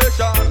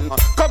generation.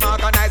 Come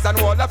organize and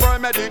hold up for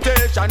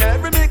meditation.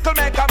 Every mickle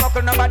make a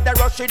muckle, no matter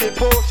rush in the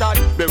potion.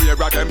 Beware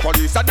of them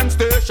police and them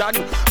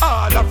station.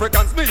 All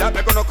Africans, me and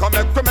me gonna come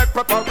make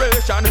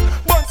preparation.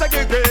 Bun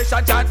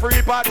segregation, chant for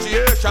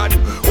repatriation.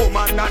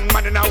 Woman and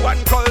man in a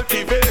one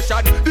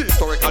cultivation. The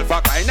historical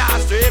fact I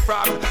not stray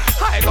from.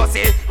 I go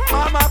say,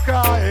 mama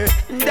cry,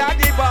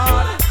 daddy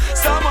ball.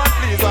 Someone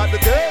please wipe the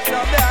tears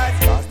from their eyes,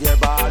 cause they're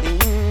balling.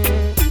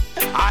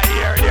 I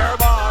hear they're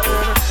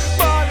balling,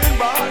 balling,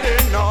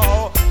 balling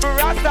now.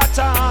 Rasta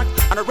chant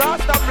and a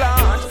Rasta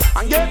plant.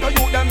 And get to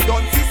you them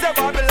guns, sister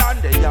Babylon,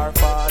 they are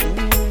falling.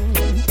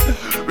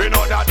 We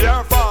know that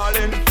they're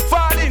falling,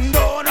 falling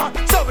down.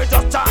 So we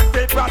just chant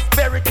for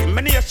prosperity,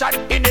 my nation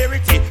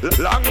inheritance.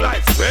 Long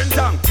life, strength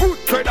and good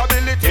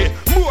credibility.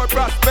 More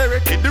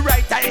prosperity, the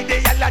right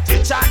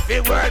ideology. Chant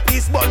for world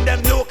peace, burn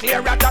them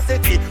nuclear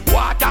atrocity.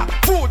 Water,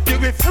 food,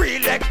 give me free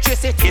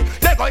electricity.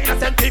 They go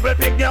innocent people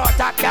pick me out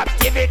of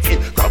captivity.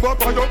 Come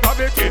up on your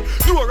poverty,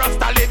 no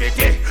Rasta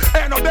liberty.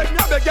 Ain't no beg me,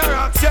 I beg your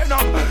ask, you know.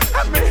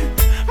 And me,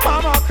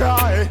 mama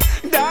cry,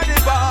 daddy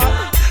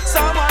ball.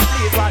 Someone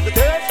please wipe the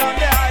tears from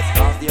their eyes,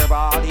 cause they're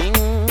balling.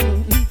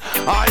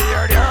 I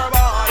hear they're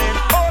balling,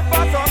 out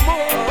for some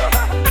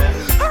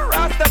more.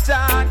 Rasta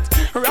chant,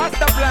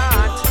 Rasta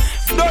plant.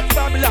 Don't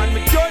Babylon,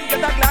 me don't get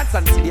a glance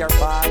and see they're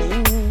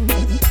falling.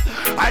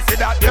 I see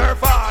that they're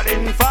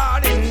falling,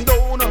 falling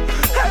down.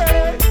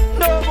 Hey,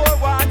 no more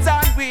wants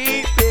and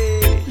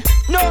weeping.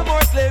 No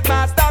more slave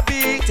master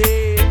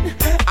beating.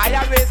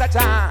 I raise a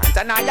chant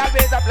and I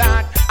raise a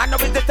plant. I know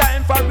it's the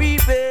time for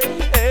reaping.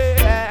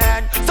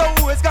 So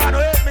who is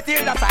gonna help me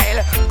till the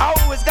style?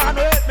 Who is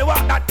gonna help me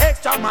walk that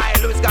extra mile?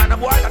 Who is gonna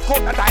boil that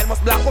coat that I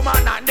must black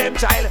woman and them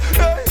child?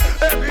 Hey,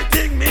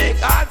 everything me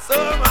got so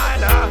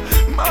mine.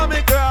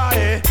 Mommy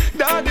cry,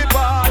 daddy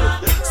ball.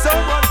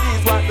 Someone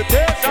please wipe the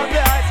tears from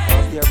their eyes,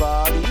 cause their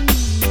body.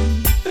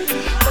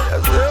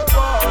 Yes, they're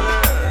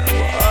balling.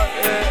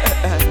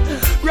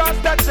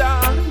 Rasta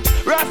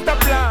chant, Rasta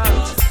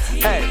plant.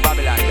 Hey,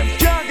 Babylon, them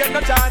can't get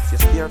no chance.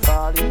 Yes, they're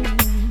falling.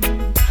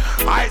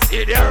 I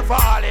see they're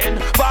falling,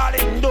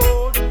 falling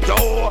down,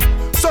 yo.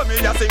 So me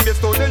just sing this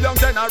to the young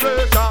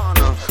generation.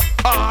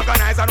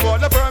 Organize and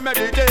hold up for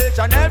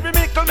meditation. Every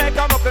mickle make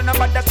a muckle, no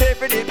matter stay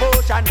for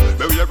devotion.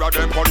 Beware of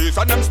them police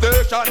and them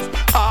stations.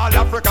 All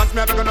Africans,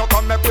 me gonna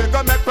come make we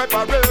go make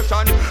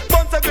preparation.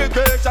 Bun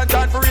segregation,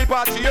 chant for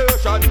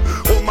repatriation.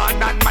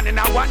 Woman and man in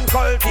a one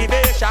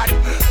cultivation.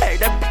 Hey,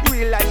 them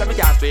real life that we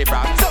can't stray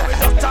from. So we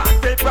just chant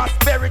for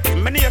prosperity,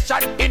 my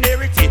nation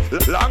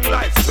inheritance. Long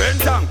life,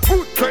 strength and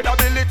good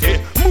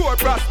credibility. More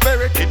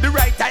prosperity, the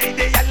right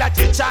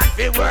ideology. Chant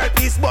for world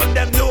peace, burn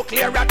them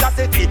nuclear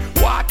atrocity.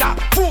 Water,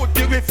 food,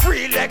 give me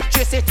free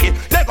electricity.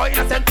 They go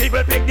innocent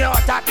people pick me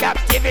out of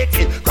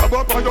captivity. Come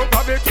up on your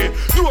poverty,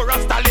 no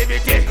Rasta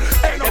liberty.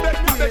 Ain't no beg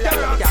me, they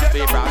can't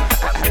stay from.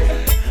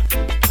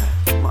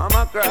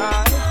 Mama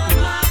cry.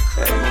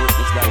 Hey, move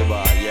this guy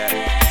bar,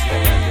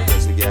 yeah.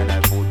 Just again, I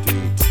put to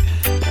it.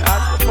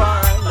 That's the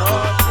fire, no,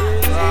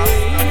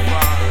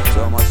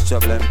 so much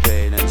trouble and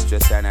pain and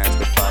stress and ask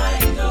the fire.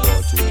 People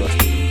go through just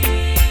to eat.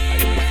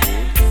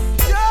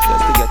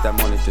 Just to get that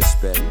money to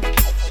spend.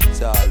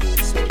 It's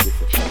always so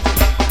difficult.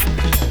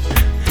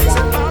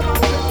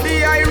 The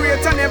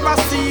irate never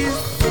cease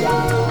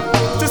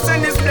to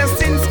send his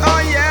blessings,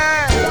 oh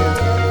yeah.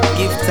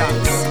 Give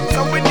thanks. So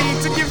we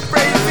need to give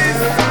praises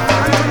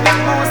unto the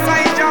Most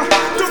High Jah.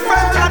 To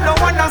fail and no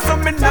one else, so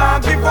me nah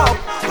give up.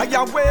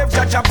 I wave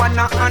Jah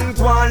banner and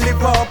go and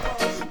live up.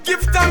 Give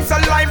thanks a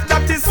life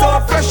that is so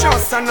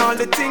precious and all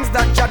the things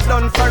that Jah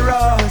done for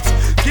us.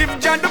 Give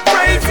Jah the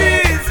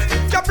praises.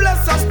 Jah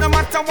bless us no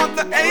matter what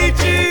the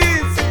age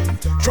is.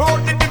 Through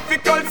the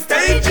difficult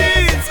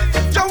stages.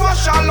 Jah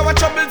wash all our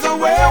troubles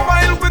away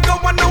while we go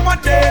on our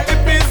daily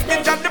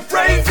business and the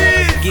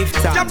praises. Give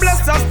thanks. Jah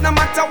bless us no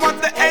matter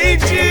what the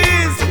age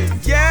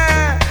is.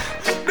 Yeah,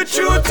 the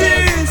truth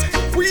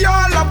is, we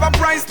all have a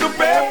price to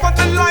pay for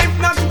the life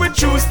that we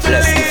choose to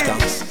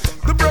live.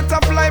 The breath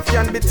of life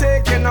can be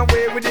taken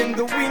away within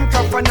the wink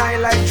of an eye,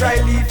 like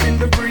dry leaf in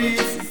the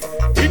breeze.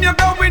 When you're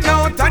going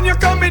out and you're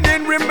coming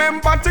in,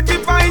 remember to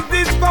give eyes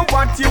this for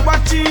what you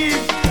achieve.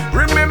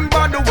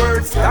 Remember the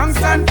words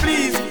thanks and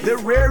please, they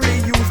rarely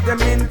use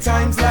them in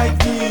times like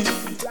these.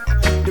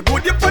 The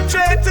good you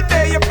portray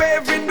today, you're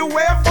paving the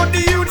way for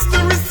the youths to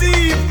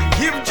receive.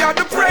 Give Jah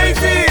the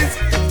praises,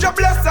 Jah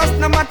bless us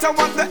no matter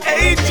what the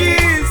age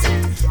is.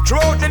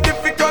 Through the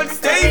difficult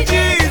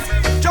stages,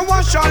 Jah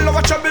wash all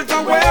our troubles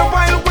away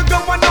while we go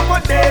on our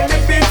daily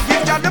business.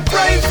 Give Jah the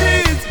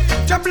praises,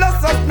 Jah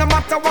bless us no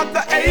matter what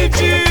the age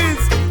is.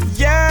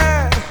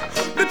 Yeah,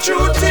 the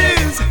truth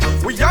is,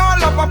 we all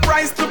have a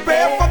price to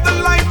pay for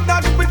the life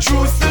that we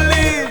choose to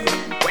live.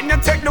 When you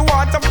take the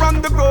water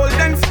from the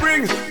golden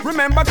spring,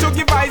 remember to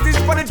give eyes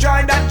for the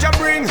joy that Jah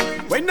bring.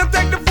 When you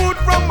take the food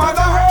from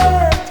Mother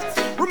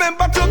Earth,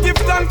 remember to give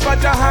thanks for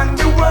Jah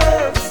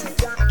handiworks.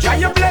 Jah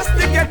you bless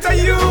the ghetto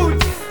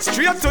youth,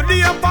 straight to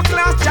the upper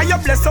class. Jah you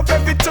bless up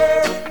every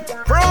turn.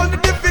 For all the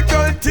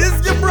difficulties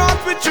you brought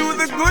with you,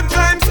 the good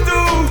times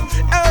too.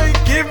 Hey,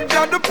 give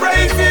Jah the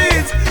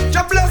praises.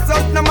 Jah bless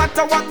us no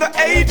matter what the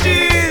age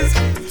is.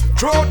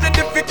 Through the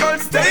difficult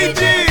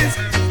stages,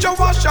 Jah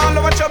wash all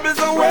our troubles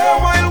away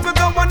while we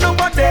go on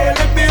our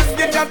daily business.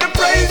 Give Jah the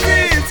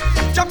praises.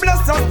 Jah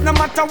bless us no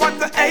matter what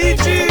the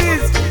age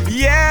is.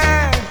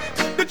 Yeah,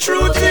 the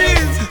truth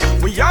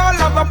is, we all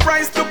have a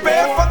price to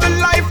pay for the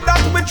life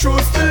that we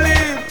choose to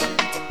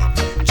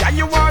live. Jah,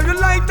 you are the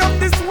light of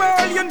this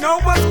world, you know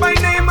us by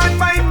name and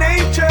by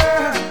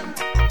nature.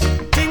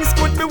 Things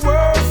could be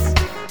worse,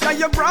 Jah,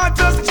 you brought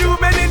us through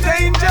many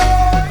dangers.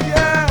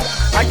 Yeah,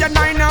 I and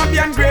I now be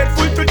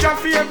ungrateful to Jah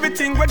for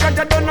everything. What Jah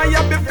done, I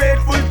be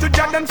faithful to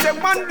Jah. Them say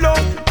one love,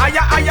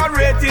 higher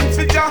rating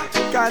to Jah,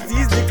 cause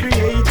He's the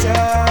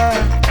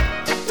creator.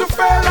 To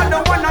fail I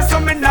don't wanna, so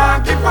me nah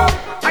give up.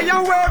 I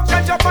wave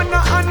Jah up on the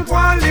hand, go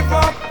and live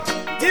up.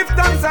 Give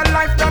thanks a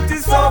life that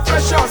is so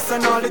precious,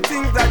 and all the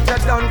things that Jah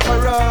done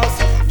for us.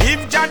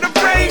 Give Jah the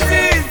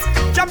praises,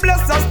 Jah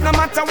bless us no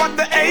matter what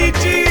the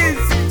age is.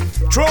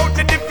 Throughout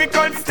the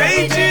difficult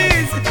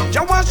stages,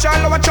 Jah wash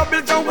all our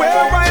troubles away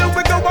while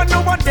we go on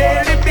our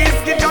daily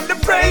business. Give Jah the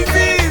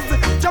praises,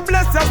 Jah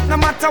bless us no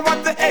matter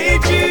what the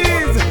age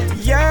is.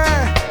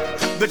 Yeah,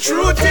 the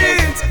truth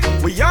is,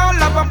 we all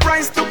have a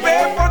price to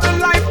pay for the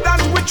life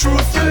that we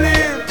choose to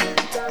live.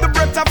 The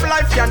breath of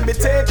life can be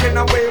taken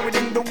away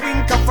within the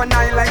wink of an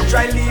eye, like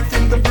dry leaf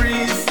in the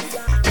breeze.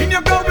 When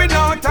you're going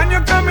out and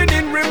you're coming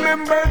in,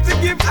 remember to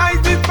give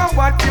eyes for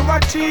what you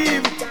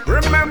achieve.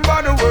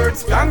 Remember the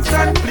words thanks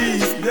and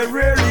please, they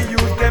rarely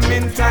use them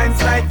in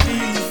times like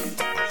these.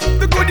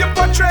 The good you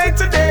portray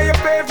today, you're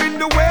paving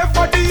the way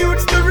for the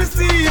youths to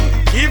receive.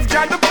 Give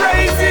Jah the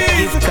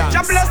praises,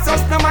 Jah bless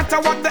us no matter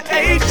what the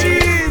age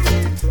is.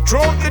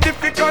 Throughout the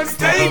difficult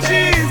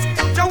stages,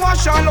 Jah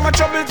wash all our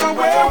troubles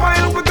away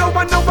while we go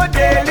on our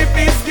daily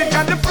business. Give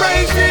Jah the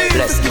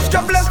praises,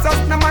 Jah bless us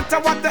no matter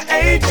what the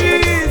age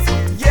is.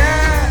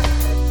 Yeah,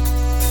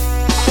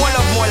 more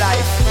love, more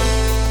life.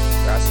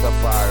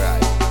 Rastafari,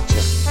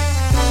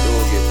 do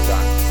give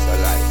thanks a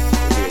life.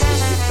 The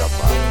greatest gift of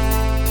all.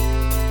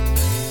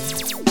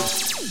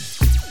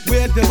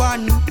 Wait the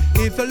one,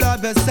 if you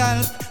love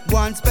yourself, go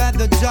and spread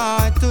the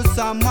joy to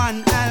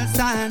someone else,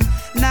 and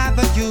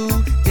never you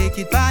take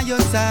it by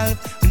yourself.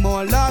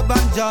 More love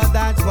and joy,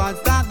 that's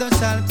what's on the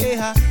shelf.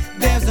 Yeah,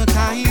 there's no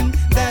time,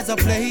 there's a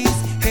place,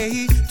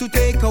 hey, to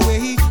take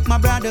away my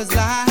brother's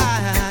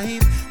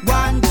life.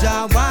 One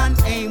job, one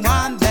aim,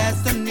 one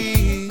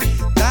destiny,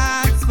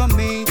 that's for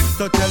me.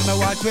 So tell me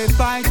what we're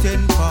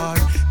fighting for,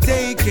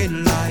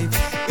 taking life.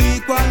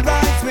 Equal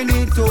rights, we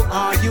need to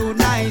all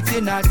unite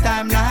in a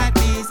time like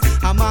this.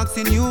 I'm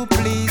asking you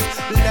please,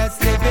 let's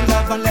live in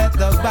love and let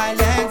the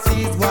violence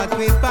cease. What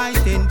we're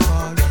fighting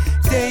for,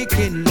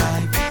 taking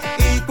life.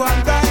 Equal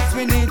rights,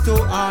 we need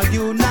to all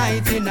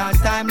unite in a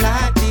time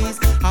like this.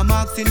 I'm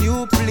asking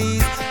you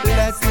please,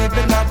 let's live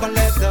in love and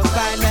let the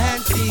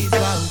violence cease.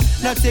 Wow.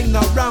 Nothing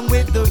not wrong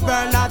with the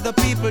world or the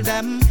people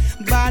them.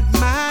 Bad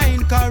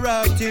mind,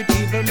 corrupted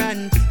evil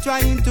men,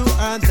 trying to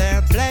earn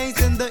their place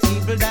in the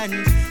evil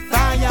den.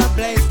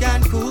 Fireplace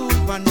can cool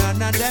one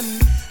none of them.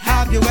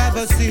 Have you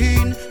ever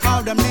seen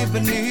how them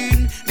living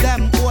in?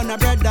 Them own a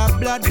bread of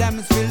blood,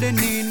 them spilling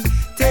in.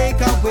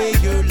 Take away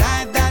your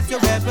life, that's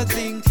your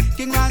everything.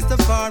 King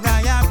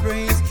Rastafari, I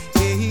praise.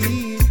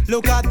 Hey,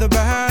 look at the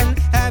world,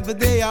 every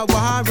day a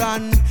war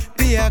on.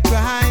 Be a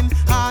crime,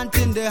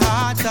 haunting the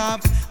heart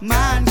of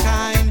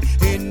mankind.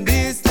 In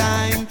this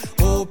time,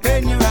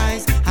 open your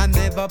eyes and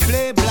never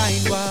play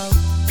blind. Wow,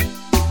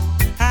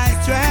 I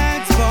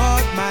stretch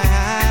forth my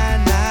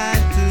hand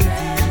to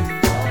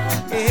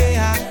you.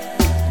 Yeah,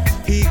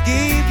 He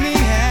gave me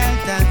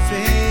health and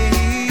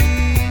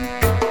strength,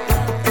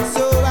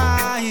 so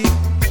I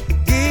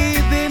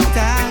give Him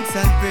thanks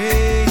and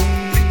praise.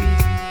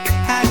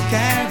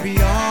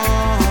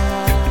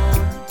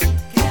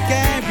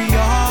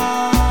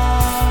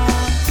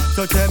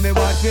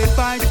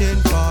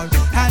 fighting for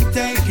and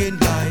taking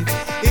life.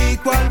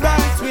 Equal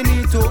rights, we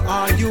need to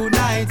all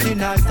unite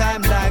in a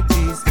time like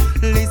this.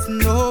 Listen,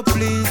 oh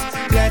please,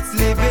 let's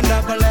live in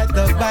love and let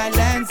the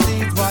violence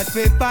cease. What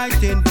we're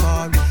fighting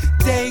for,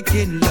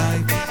 taking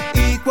life.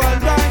 Equal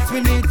rights,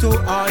 we need to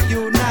all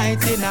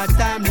unite in a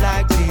time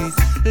like this.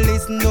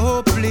 Listen,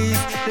 oh please,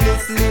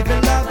 let's live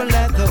in love and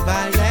let the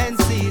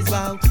violence cease.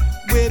 Wow.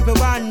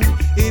 Everyone,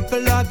 if you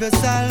love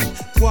yourself,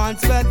 go and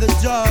spread the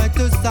joy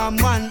to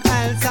someone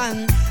else,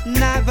 and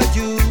never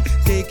you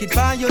take it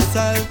by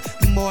yourself.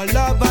 More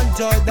love and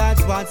joy,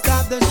 that's what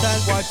stops the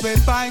self. What we're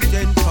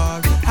fighting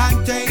for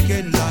and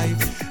taking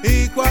life.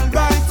 Equal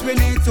rights, we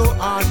need to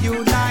all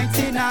unite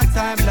in a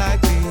time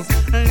like this.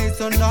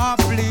 Listen up,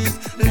 please,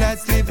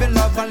 let's live in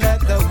love and let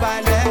the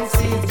violence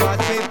cease. What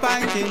we're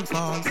fighting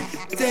for,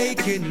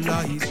 taking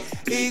life.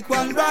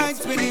 Equal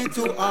rights, we need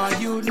to all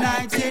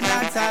unite in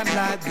a time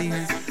like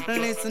this.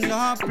 Listen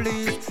up,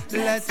 please,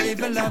 let's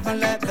live in love and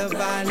let the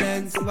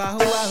violence. Wow,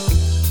 wow.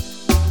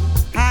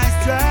 I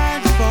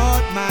stretch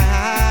forth my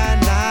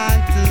hand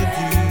unto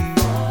thee.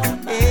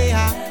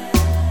 Yeah.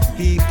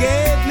 He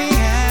gave me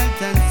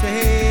health and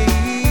strength,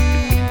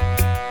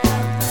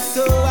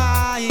 so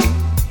I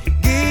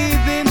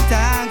give him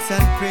thanks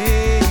and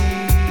praise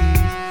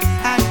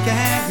and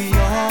carry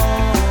on.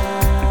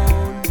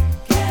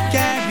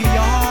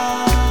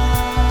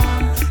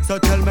 So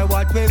tell me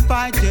what we're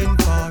fighting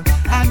for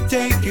and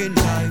taking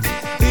life.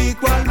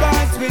 Equal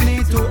rights, we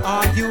need to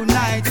all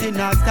unite in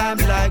a time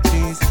like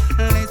this.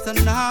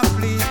 Listen now,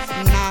 please,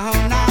 now.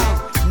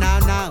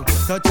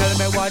 So tell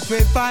me what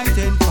we're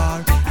fighting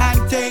for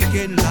and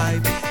taking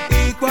life.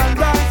 Equal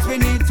rights, we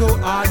need to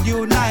all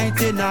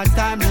unite in a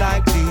time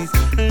like this.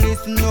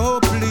 Listen, oh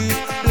please,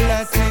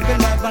 let's live in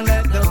love and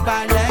let the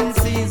violence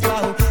cease.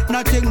 Wow,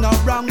 nothing no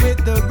wrong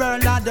with the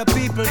world or the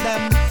people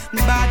them.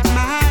 Bad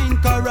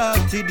mind,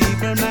 corrupted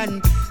evil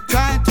men,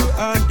 trying to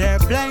earn their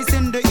place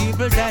in the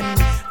evil den.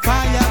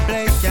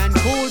 Fireplace can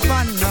cool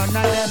for none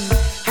of them.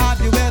 Have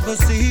you ever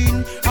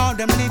seen how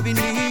them living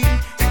in?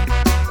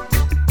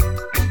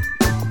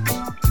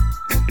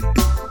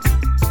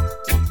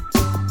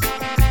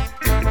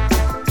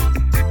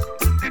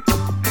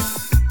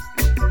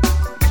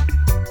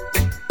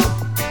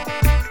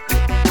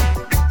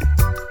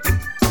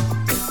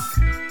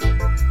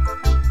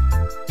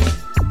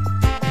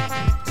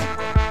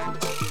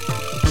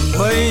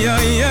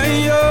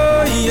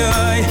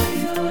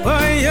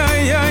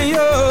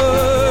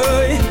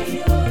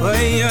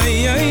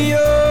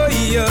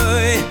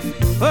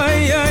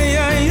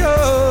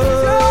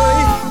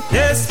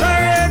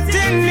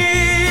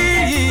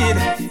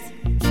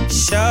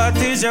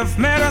 Shortage of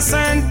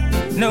medicine,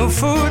 no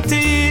food to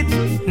eat,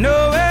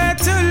 nowhere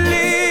to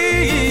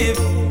live.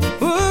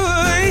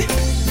 Ooh,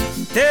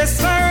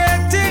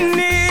 desperate in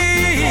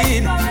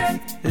need.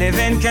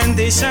 Living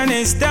condition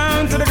is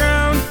down to the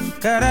ground.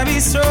 Gotta be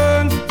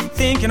strong,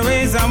 thinking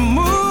ways of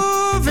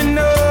moving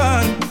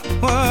on.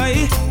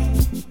 Why?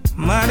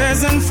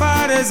 Mothers and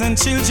fathers and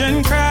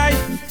children cry,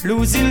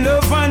 losing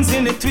loved ones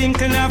in the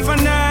twinkling of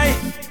an eye.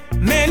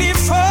 Many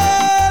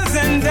falls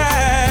and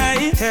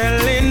die,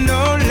 telling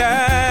no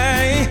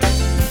lie.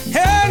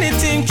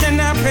 Anything can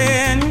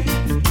happen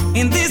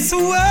in this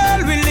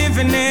world we're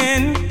living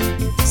in.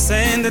 So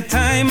in the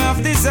time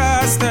of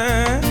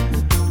disaster,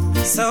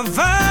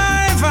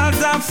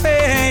 survival's our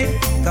fate.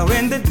 Cause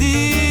when the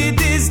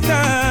deed is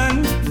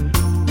done,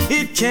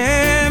 it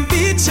can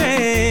be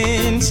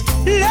changed.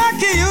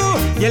 Lucky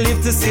you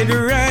live to see the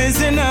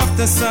rising of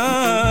the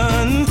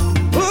sun.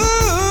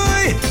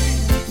 Ooh,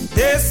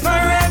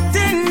 desperate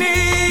in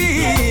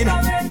need.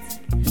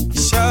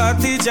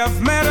 Shortage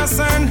of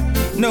medicine,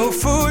 no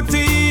food to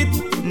eat,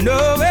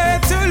 nowhere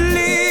to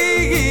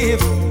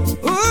live.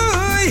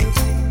 Ooh,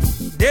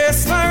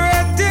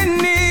 desperate in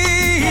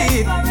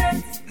need.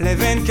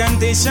 Living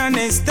condition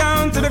is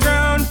down to the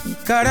ground.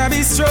 Gotta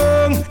be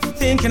strong,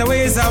 thinking of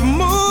ways of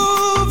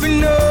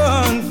moving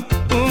on.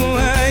 Ooh,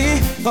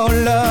 oh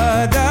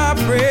Lord, I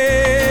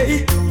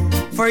pray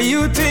for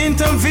you to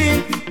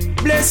intervene.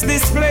 Bless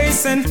this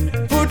place and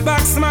put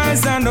back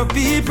smiles on the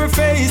people's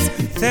face.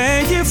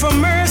 Thank you for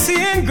mercy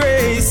and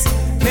grace.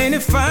 Many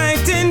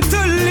fighting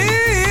to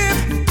live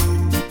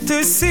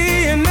to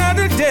see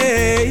another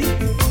day.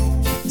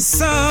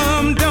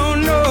 Some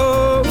don't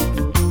know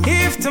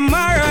if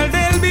tomorrow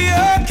they'll be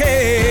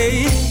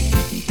okay.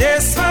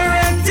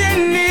 Desperate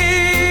in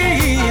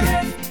need.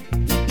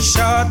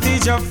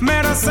 Shortage of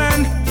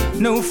medicine,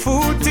 no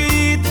food to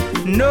eat,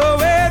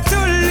 nowhere to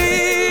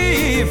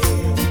live.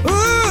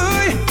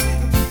 Ooh,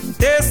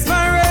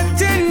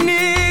 desperate in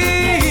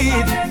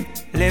need.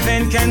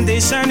 Living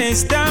condition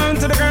is down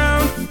to the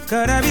ground.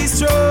 Gotta be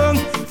strong,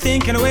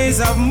 thinking ways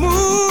of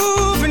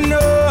moving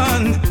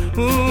on.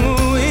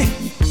 Ooh,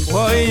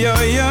 oi,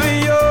 oi,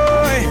 oi,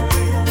 oi.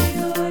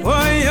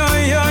 Oi,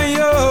 oi, oi,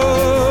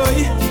 oi.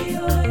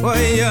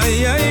 Oi,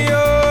 oi, oi,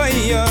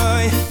 oi,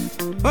 oi.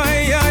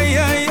 Oi, oi,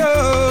 oi,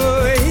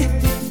 oi.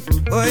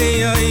 Oi,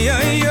 oi,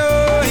 oi,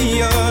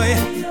 oi, oi.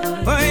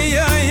 Oi,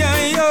 oi,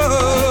 oi,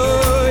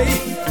 oi.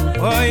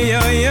 Oi,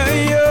 oi, oi,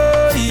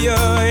 oi,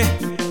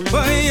 oi.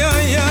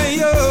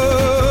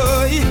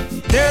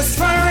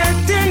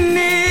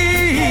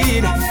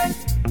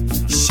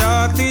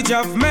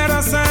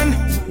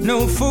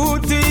 no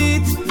food to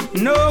eat,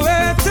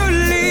 nowhere to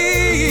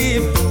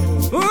live.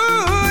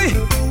 Ooh,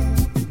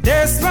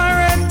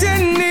 desperate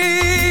in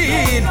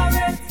need.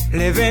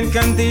 Living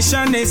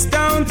condition is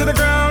down to the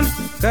ground.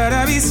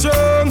 Gotta be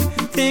strong,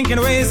 thinking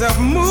ways of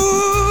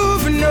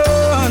moving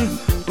on.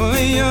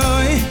 Oi,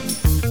 oi.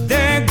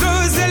 There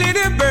goes a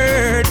little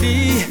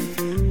birdie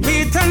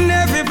with an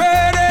heavy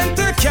burden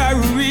to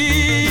carry.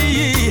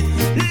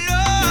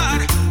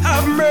 Lord,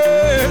 have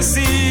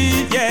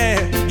mercy, yeah,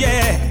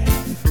 yeah.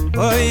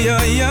 Oi,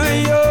 oi, oi,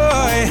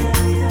 oi.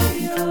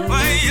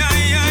 Oi,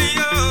 oi, oi,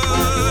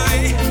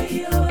 oi.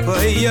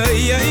 Oi,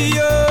 oi, oi,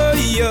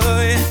 oi,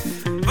 oi.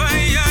 Oi,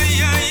 oi,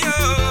 oi,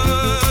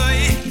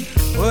 oi.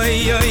 Oi,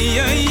 oi,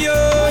 oi,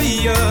 oi,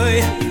 oi.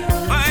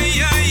 Oi,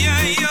 oi,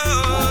 oi,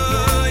 oi.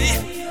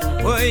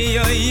 Oi,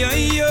 oi,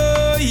 oi,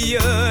 oi,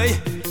 oi.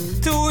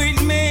 To it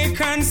may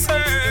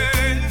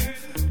concern.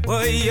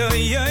 Oi,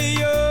 oi, oi,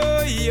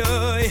 oi,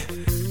 oi.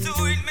 To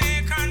it may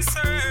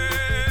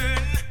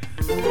concern.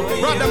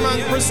 Brother man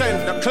present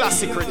the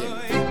classic rhythm.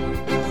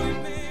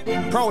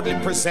 Proudly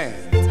present.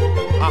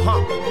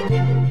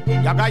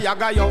 Yaga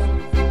yaga yo.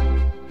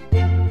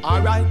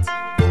 Alright.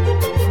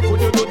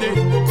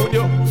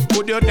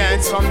 Could you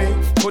dance for me?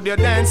 Could you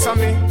dance for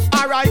me?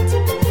 Alright.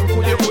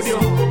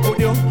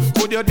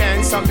 Could you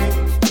dance for me?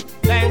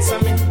 Dance for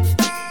me.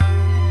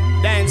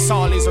 Dance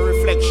all is a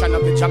reflection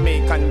of the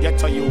Jamaican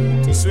ghetto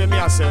youth. This way me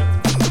I say.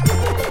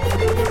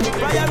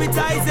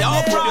 Prioritize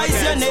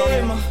your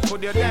name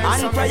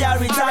and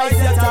prioritize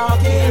your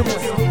talking.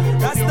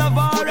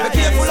 Rastafari, be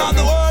careful of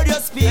the word you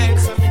speak.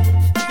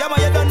 Yeah, man,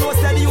 you don't know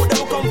say the youth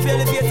them come feel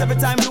the face every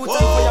time you tell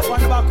for your on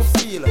the back of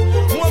feel.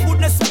 More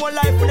goodness, more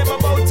life, we never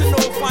about to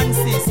know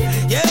fancies.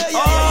 Yeah.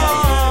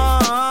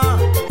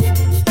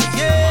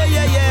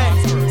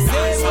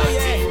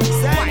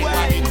 Same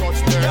way.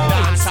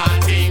 Dance all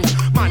thing.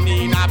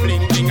 Money in a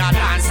bling bling a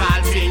dance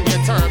all thing.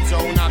 Your terms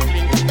on a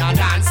bling bling a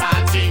dance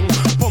all thing.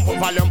 Pump up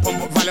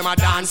volume a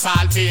dance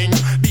all thing.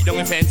 Beat down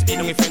a fence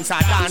a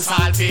dance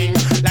all thing.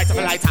 Light up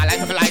a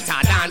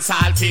lighter, dance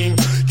all thing.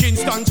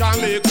 Kingston,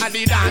 Jamaica,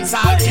 the dance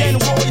all thing.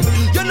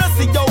 You know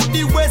see how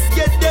the West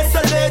get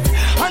desolate,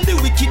 and the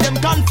wicked them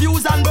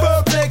confused and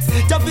perplexed.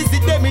 To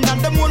visit them in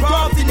and them own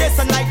craftiness,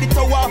 and like the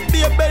tower of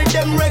Babel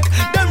them wreck.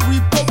 Them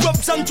reap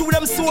corruption through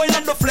them soul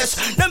and the flesh.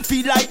 Them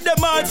feel like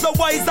them all so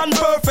wise and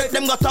perfect.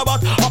 Them got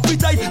about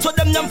appetite, so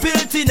them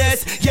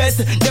filthiness. Yes,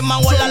 them a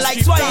walla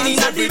like swine in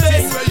the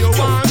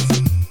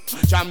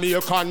best.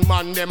 Jamaican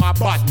man, them a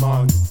bad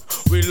man.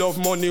 We love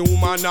money,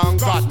 woman and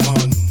God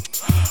man.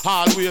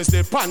 Always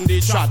the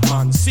pandy chat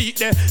man. See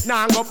them,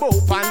 now go bow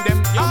pan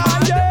them.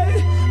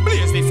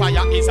 Blaze the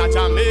fire is a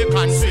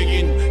Jamaican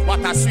singing.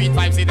 What a sweet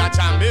vibes in a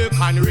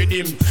Jamaican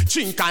rhythm.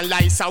 Chink and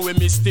lice when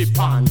me step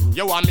on.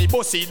 You want me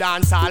bossy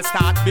dance, I'll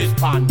start bit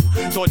pan.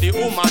 So the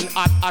woman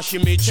at a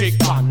shimmy chick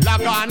pan.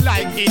 Log on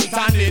like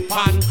internet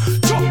pan.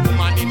 Chop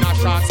woman in a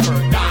short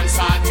skirt, dance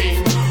all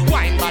thing.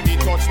 Wine body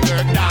touch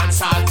dirt,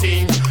 dance all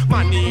thing.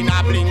 Money in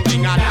a bling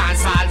bling a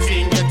dance all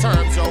thing. Your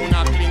terms on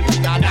a bling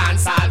bling a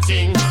dance all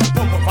thing.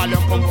 Pump up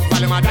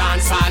volume a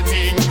dance all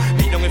thing.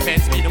 Beat down a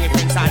fence a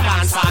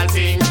dance all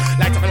thing.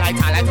 Light up a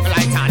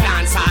lighter,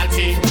 dance all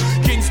thing.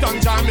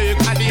 Kingston,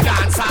 Jamaica, the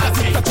dance all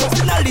thing.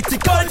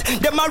 Analytical,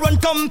 them a run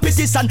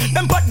competition.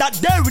 Them but that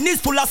daring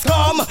is full of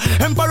scum.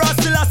 Emperor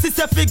still a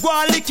sister fig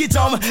one licky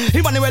jump.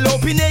 Emmanuel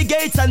open a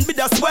gates and bid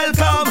us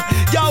welcome.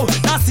 Yo,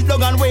 now sit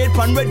down and wait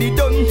pan ready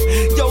done.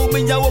 Yo,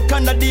 me ya walk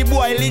under the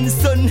boiling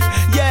sun.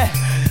 Yeah.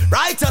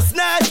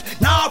 Righteousness,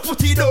 now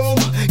put it down.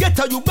 Get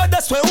how you got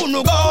that's where you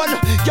no gone.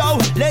 Yo,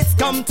 let's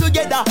come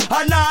together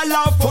and all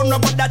have fun.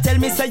 But that tell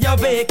me say you're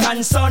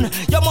vacant son.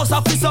 You must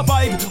have to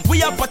survive.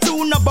 We have a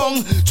tuna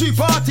bong.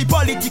 3-party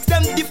politics,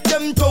 them dip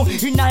them tongue.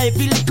 In a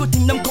heavy little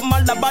thing, them come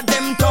all about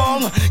them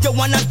tongue. You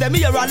wanna them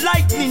here a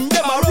lightning,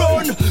 them a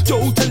run.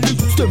 Yo, tell the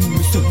youth them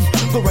missing.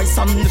 Go rise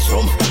on the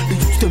slum. The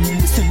youth them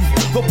missing.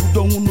 Go put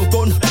down no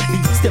gun. The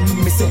youth them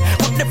missing.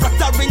 Put the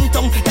flattering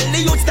tongue. Tell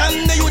the youth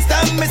them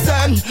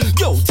missing.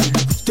 Yo,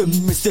 them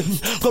missing,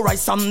 go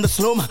rise on the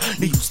slum.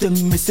 The youths them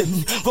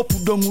missing, go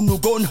put down no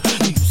gun.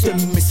 The youths them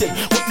missing,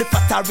 put the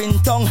pattering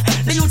tongue.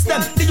 The youths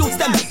them,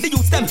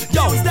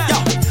 yo.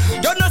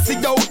 You know see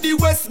how the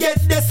West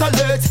get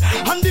desolate,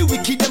 and the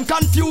wicked them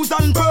confused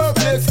and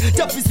perplexed.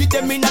 Just visit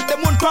them in at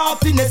them own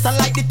craftiness, and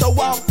like the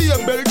tower of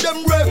Babel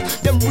them wreck.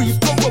 Them reap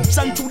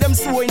corruption through them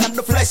sowing at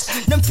the flesh.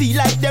 Them feel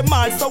like them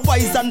all so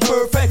wise and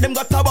perfect. Them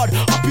got about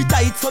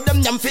appetite, so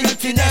them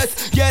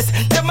filthiness. Yes,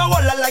 them a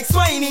walla like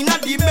swine in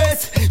at the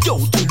mess. Yo,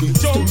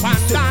 jump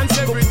and dance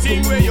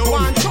everything where you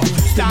want to.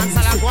 Dance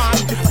all at one,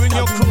 bring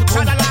your crew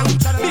chad along.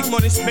 Big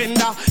money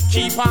spender,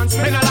 keep on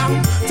spin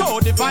along. So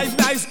the vibe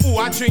nice, who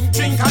a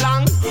drink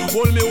along.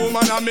 Hold me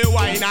woman and me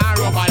wine and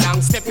rub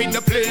along. Step in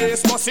the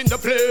place, bust in the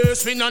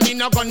place. We no need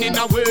no gun in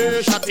the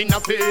way, shot in the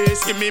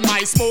face. Give me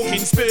my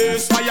smoking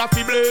space, fire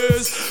fi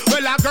blaze.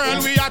 Well a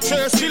girl we a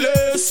chase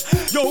killers.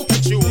 Yo,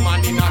 catch you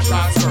man in a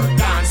short skirt,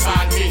 dance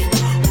all thing.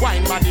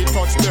 Wine body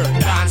touch dirt,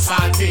 dance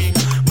all thing.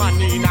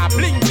 Money in a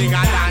bling bling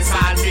a dance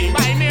all thing.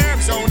 Buy me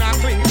herbs on a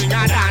cling cling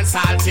a dance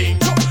all thing.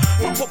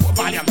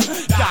 Volume,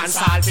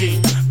 dancehall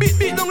thing.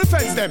 Beat down the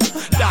fence them,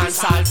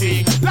 dancehall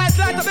thing. Light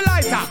up the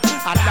lighter,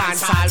 a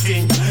dancehall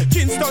thing.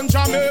 Kingston,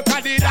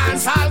 Jamaica, the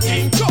dancehall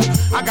king.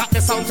 I got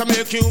the sound to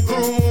make you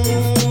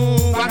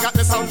groove. I got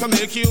the sound to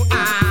make you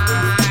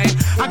high.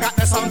 I got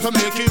the sound to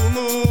make you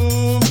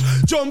move.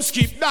 Jump,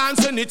 skip,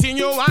 dance, anything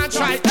you want,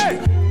 try. Hey.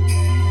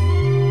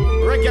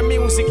 Reggae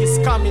music is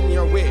coming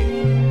your way.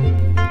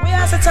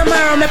 So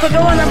tomorrow, me could go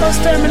on a bus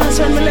terminus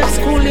when me left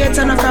school late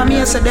and I come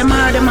here, so them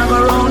a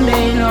go round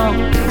there, you know.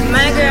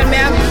 My girl, me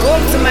I go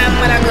to my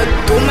mother, go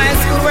do my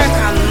schoolwork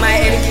and my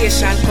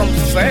education come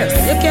first.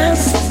 You can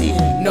see.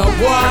 No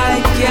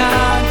boy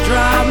can't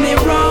draw me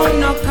round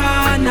no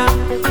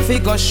corner.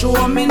 Figure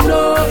show me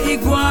no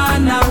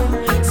iguana.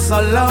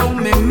 So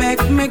long me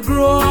make me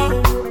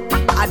grow.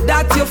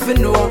 That you fi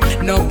know.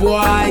 No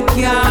boy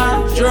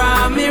can't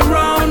draw me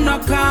round no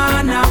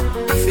corner.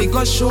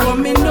 Figure show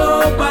me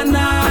no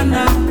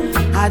banana.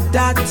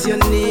 That you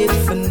need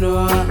to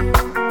know.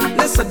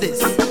 Listen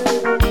this.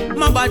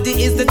 My body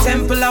is the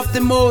temple of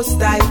the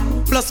Most High.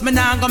 Plus me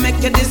nah gonna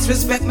make you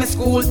disrespect my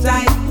school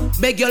time.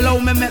 Beg you allow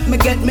me make me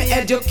get me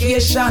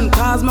education.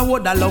 Cause me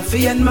woulda love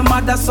fi end my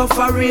mother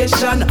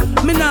sufferation.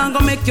 Me nah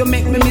gonna make you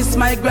make me miss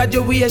my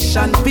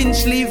graduation.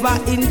 Pinch lever,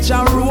 inch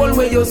and roll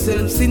with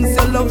yourself. Since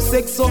you love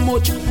sex so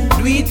much,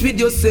 do it with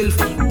yourself.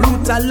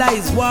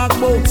 Brutalize, walk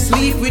out,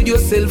 sleep with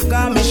yourself.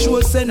 Cause me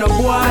sure say no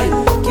boy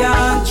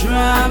can't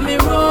draw me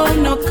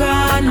round no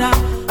corner.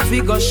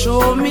 Figure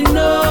show me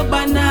no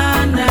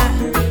banana.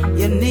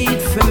 You need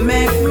to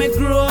make me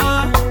grow.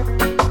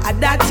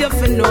 That you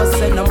fi know,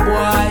 say no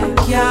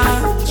boy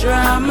can't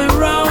draw me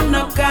round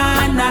no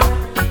corner.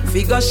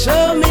 Figure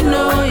show me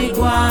no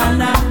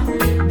iguana.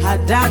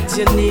 That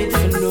you need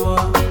to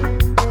know.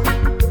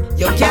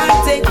 You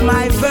can't take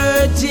my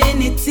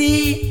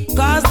virginity,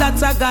 cause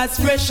that's a God's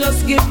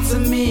precious gift to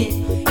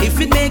me. If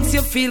it makes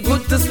you feel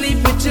good to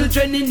sleep with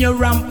children in your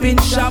ramping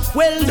shop,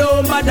 well,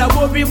 don't bother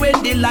worry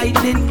when the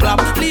lightning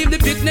clap. Leave the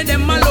picnic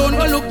them alone,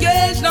 go look your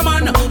age, no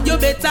man. You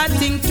better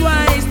think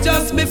twice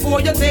just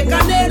before you take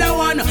another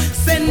one.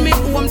 Send me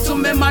home to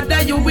my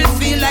mother, you will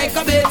feel like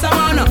a better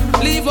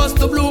man. Leave us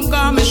to bloom,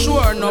 cause me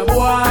sure no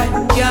boy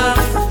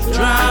can't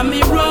draw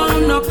me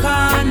round no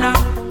corner.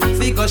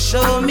 Figure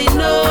show me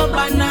no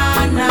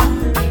banana.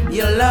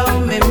 You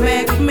love me,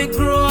 make me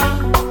grow.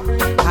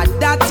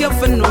 That you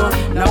for know.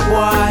 No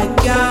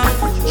boy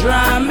can't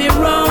draw me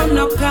round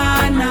no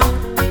corner.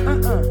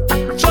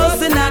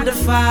 Chosen of the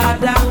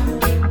Father.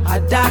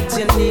 That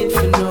you need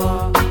to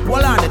know.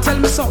 Hold on, tell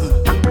me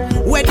something.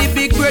 Where the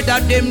big brother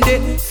them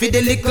dey, for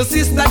the little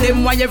sister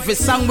them. Why every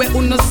song we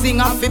uno sing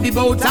a fi be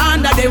bout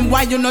under them?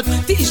 Why you not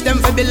teach them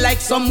fi be like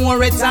some more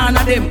return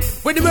of them?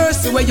 With the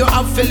mercy where you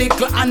have fi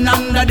little and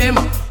under them.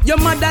 Your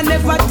mother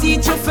never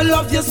teach you to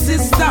love your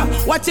sister.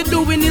 What you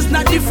doing is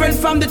not different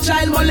from the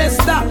child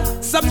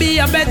molester. So be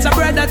a better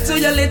brother to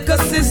your little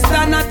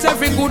sister. Not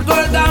every good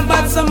girl gone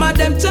bad, some of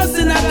them just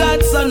in a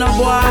God. So no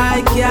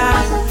boy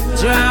can't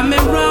draw me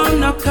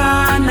round no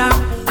corner.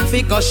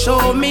 Figure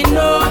show me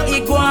no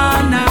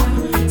iguana.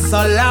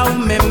 So allow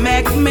me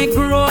make me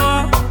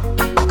grow.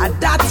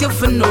 That you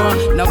for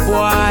know. No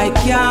boy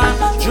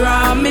can't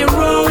draw me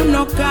round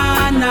no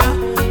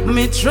corner.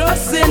 Me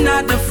trust in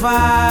the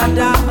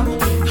Father.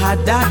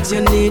 That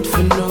you need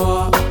to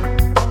know.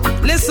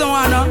 Listen,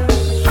 Anna.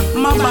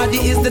 My body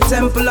is the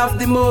temple of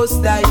the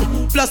Most High.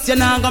 Plus you're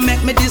not gonna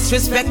make me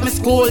disrespect my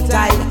school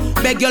time.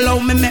 Beg you allow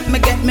me make me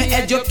get me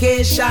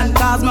education.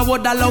 Cause me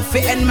woulda love fi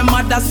end my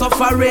mother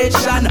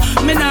sufferation.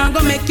 Me not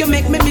gonna make you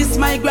make me miss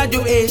my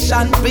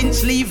graduation.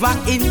 Pinch lever,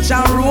 inch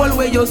and roll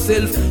with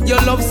yourself. You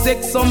love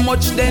sex so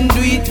much, then do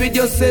it with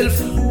yourself.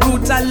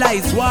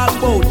 Brutalize, walk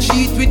out,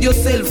 cheat with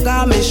yourself.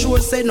 Cause me sure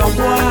say no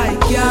boy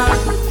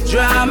can't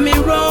draw me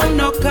round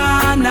no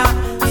corner.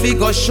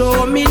 Figure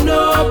show me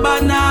no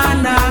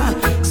banana.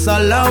 So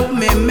allow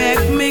me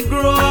make me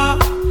grow.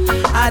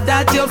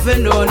 That you fi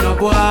know no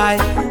boy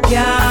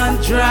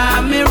can't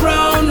draw me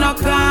round no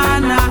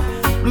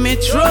corner. Me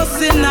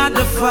trust in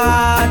the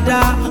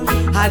Father.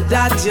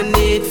 That you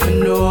need to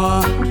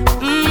know.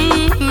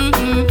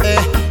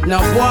 No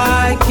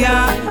boy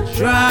can't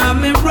draw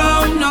me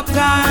round no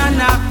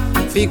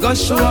corner. Figure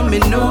show me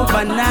no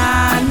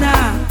banana.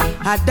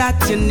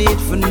 That you need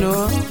to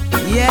know.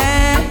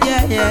 Yeah.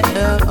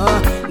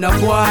 No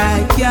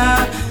boy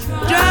can't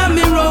draw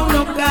me round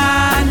no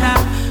corner.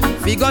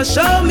 Figure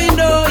show me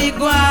no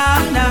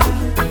iguana.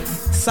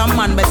 Some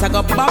man better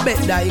go bobbit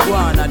that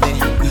iguana there.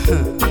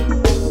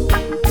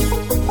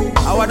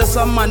 I want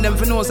some man them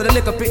for know so the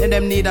little pitty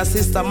them need a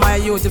sister. My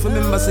youth, if you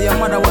remember, say your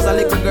mother was a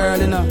little girl,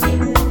 you know.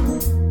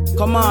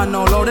 Come on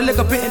now, Lord, the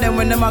little pitty them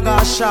when them a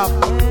go shop.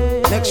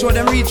 Make sure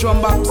them reach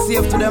one back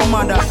safe to their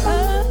mother.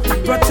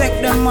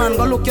 Protect them, man,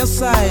 go look your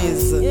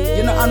size.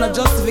 You know, and no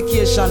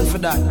justification for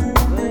that.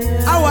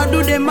 How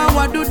do them,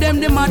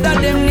 the mother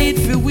them need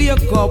to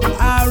wake up.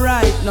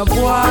 Alright, no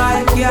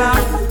boy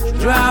can't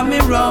draw me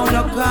round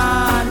no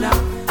corner.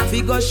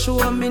 Figure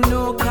show me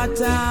no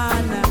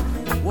katana.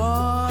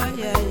 Whoa,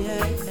 yeah.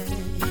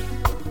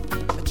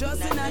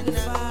 Just in the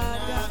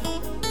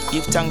Father.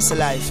 Give thanks to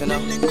life, you know.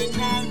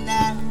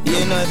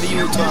 You know the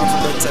youth want to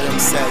better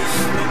themselves.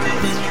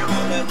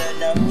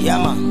 Yeah,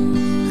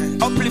 man.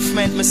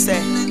 Upliftment, me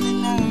say.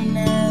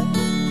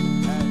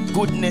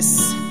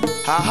 Goodness.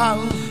 How.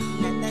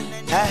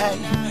 Hey.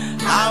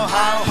 How.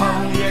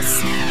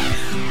 Yes.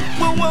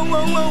 Whoa.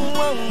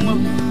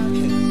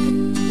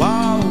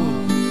 Wow.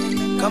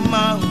 Come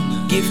on.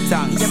 Give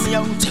thanks. Get me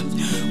out.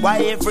 Why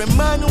every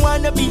man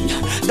wanna be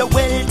the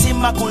wealthy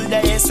macul?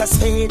 Yes, I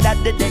say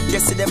that the dead, you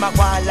see them a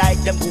want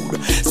like them good.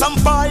 Some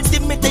false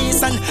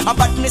imitation, a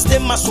badness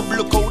them a sub.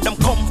 Look how them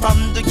come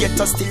from the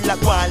ghetto, still a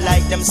want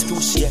like them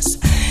scrucious.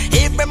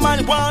 Every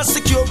man wants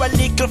secure a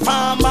little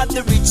farm at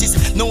the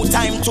riches. No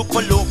time to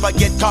pull over,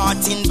 get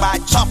caught in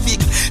bad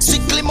traffic.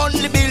 Strictly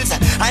monthly bills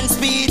and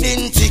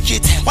speeding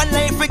ticket. One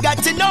life we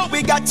got to know,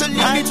 we got to live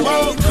it. And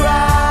they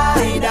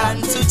cried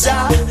unto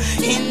Jah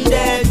in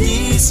their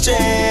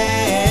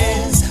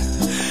distress,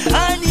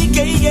 and He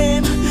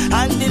came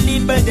and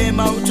delivered them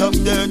out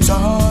of their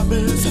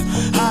troubles.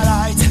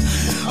 Alright.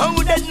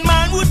 Oh, that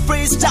man would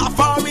praise Jah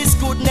for His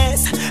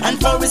goodness and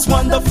for His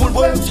wonderful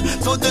works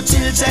to the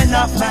children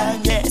of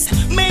man. Yes,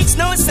 makes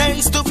no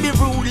sense to be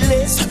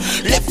ruthless,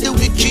 left the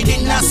wicked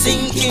in a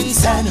sinking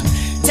sand.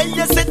 Tell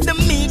you said the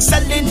meek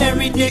shall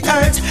inherit the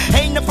earth.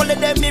 Ain't no full of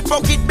them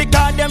hypocrite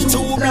because them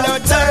too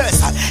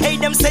bloodthirst. Hey,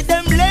 them say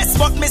them blessed,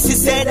 but Missy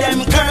say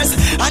them curse.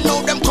 I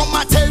know them come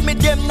and tell me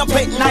them no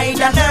pet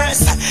neither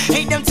nurse.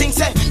 Hey, them think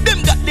say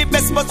them got the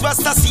best, but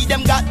Rasta see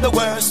them got the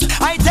worst.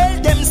 I tell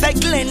them say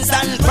cleanse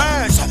and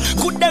purge.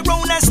 Could they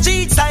round the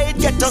streets side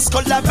get us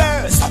color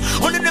verse?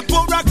 Only the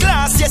poorer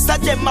class, yes,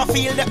 that them a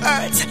feel the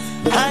hurt.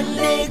 And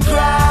they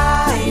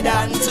cried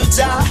unto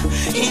Jah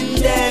in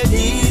their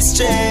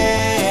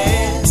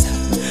distress,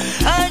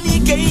 and He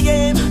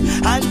came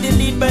and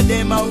delivered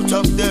them out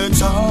of their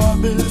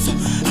troubles.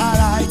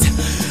 Alright.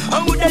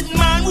 Oh, that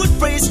man would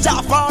praise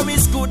Jah for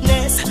His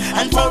goodness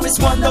and for His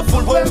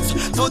wonderful works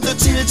to the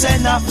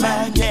children of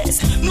man.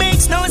 Yes,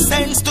 makes no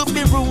sense to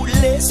be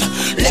ruthless,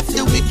 left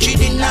the wicked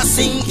in a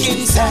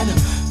sinking sand.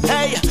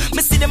 Hey,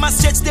 me see them a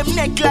stretch them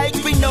neck like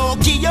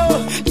Pinocchio.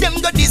 Them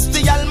go this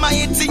the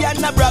Almighty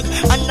and a brag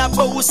and a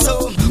bow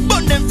so.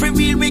 Burn them free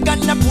wheel, we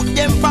gonna put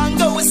them and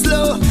go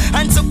slow.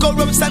 And to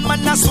corruption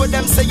man, that's what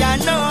them say, I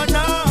know,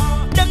 no.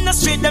 Them not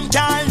straight, them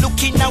can't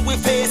look in our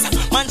face.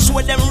 Man show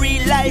them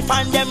real life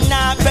and them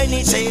not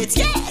penetrate.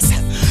 Yes,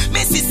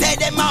 Missy say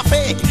them a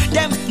fake,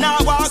 them now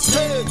walk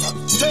straight.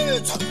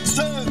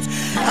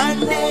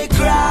 And they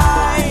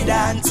cried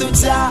unto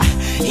Jah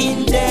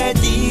in their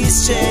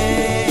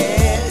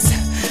distress,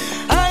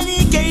 and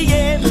He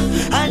came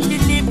and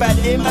delivered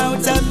them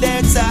out of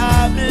their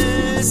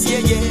troubles. Yeah,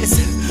 yes.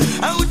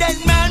 Oh, that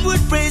man would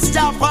praise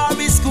Jah for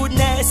His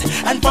goodness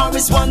and for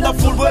His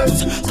wonderful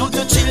works to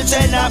the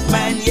children of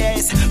man.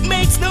 Yes,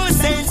 makes no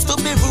sense to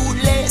be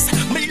ruthless,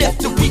 me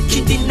left the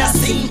wicked in a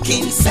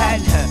sinking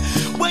sand.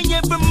 When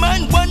every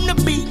man wanna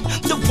be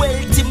the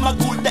wealthy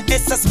magul, the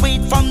essence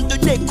made from the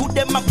dead, could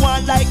them a go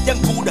like them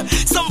good.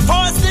 Some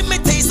false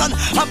limitation,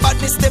 and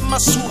badness them a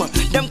sure.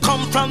 Them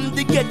come from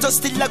the ghetto,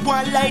 still a go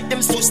like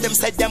them sus. Them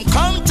said them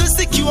come to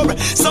secure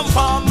some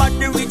form of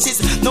the riches.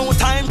 No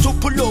time to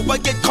pull over,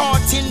 get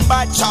caught in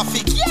bad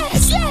traffic.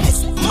 Yes,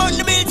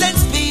 money bills and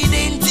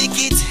speeding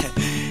ticket.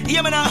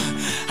 Yeah, man,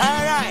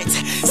 alright.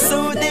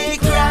 So they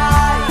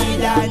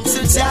cried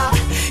unto Jah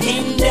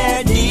in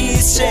their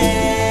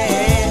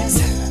distress,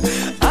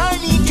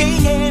 and He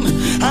came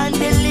and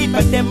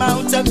delivered them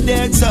out of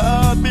their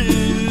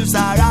troubles.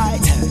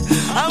 Alright.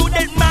 How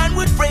that man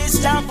would praise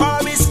Jah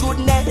for His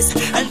goodness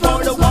and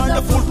for the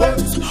wonderful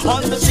works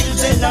on the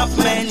children of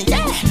men.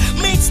 Yeah,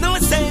 makes no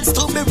sense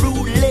to be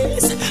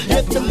ruthless,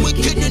 left them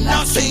wicked in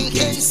a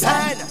sinking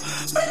sand.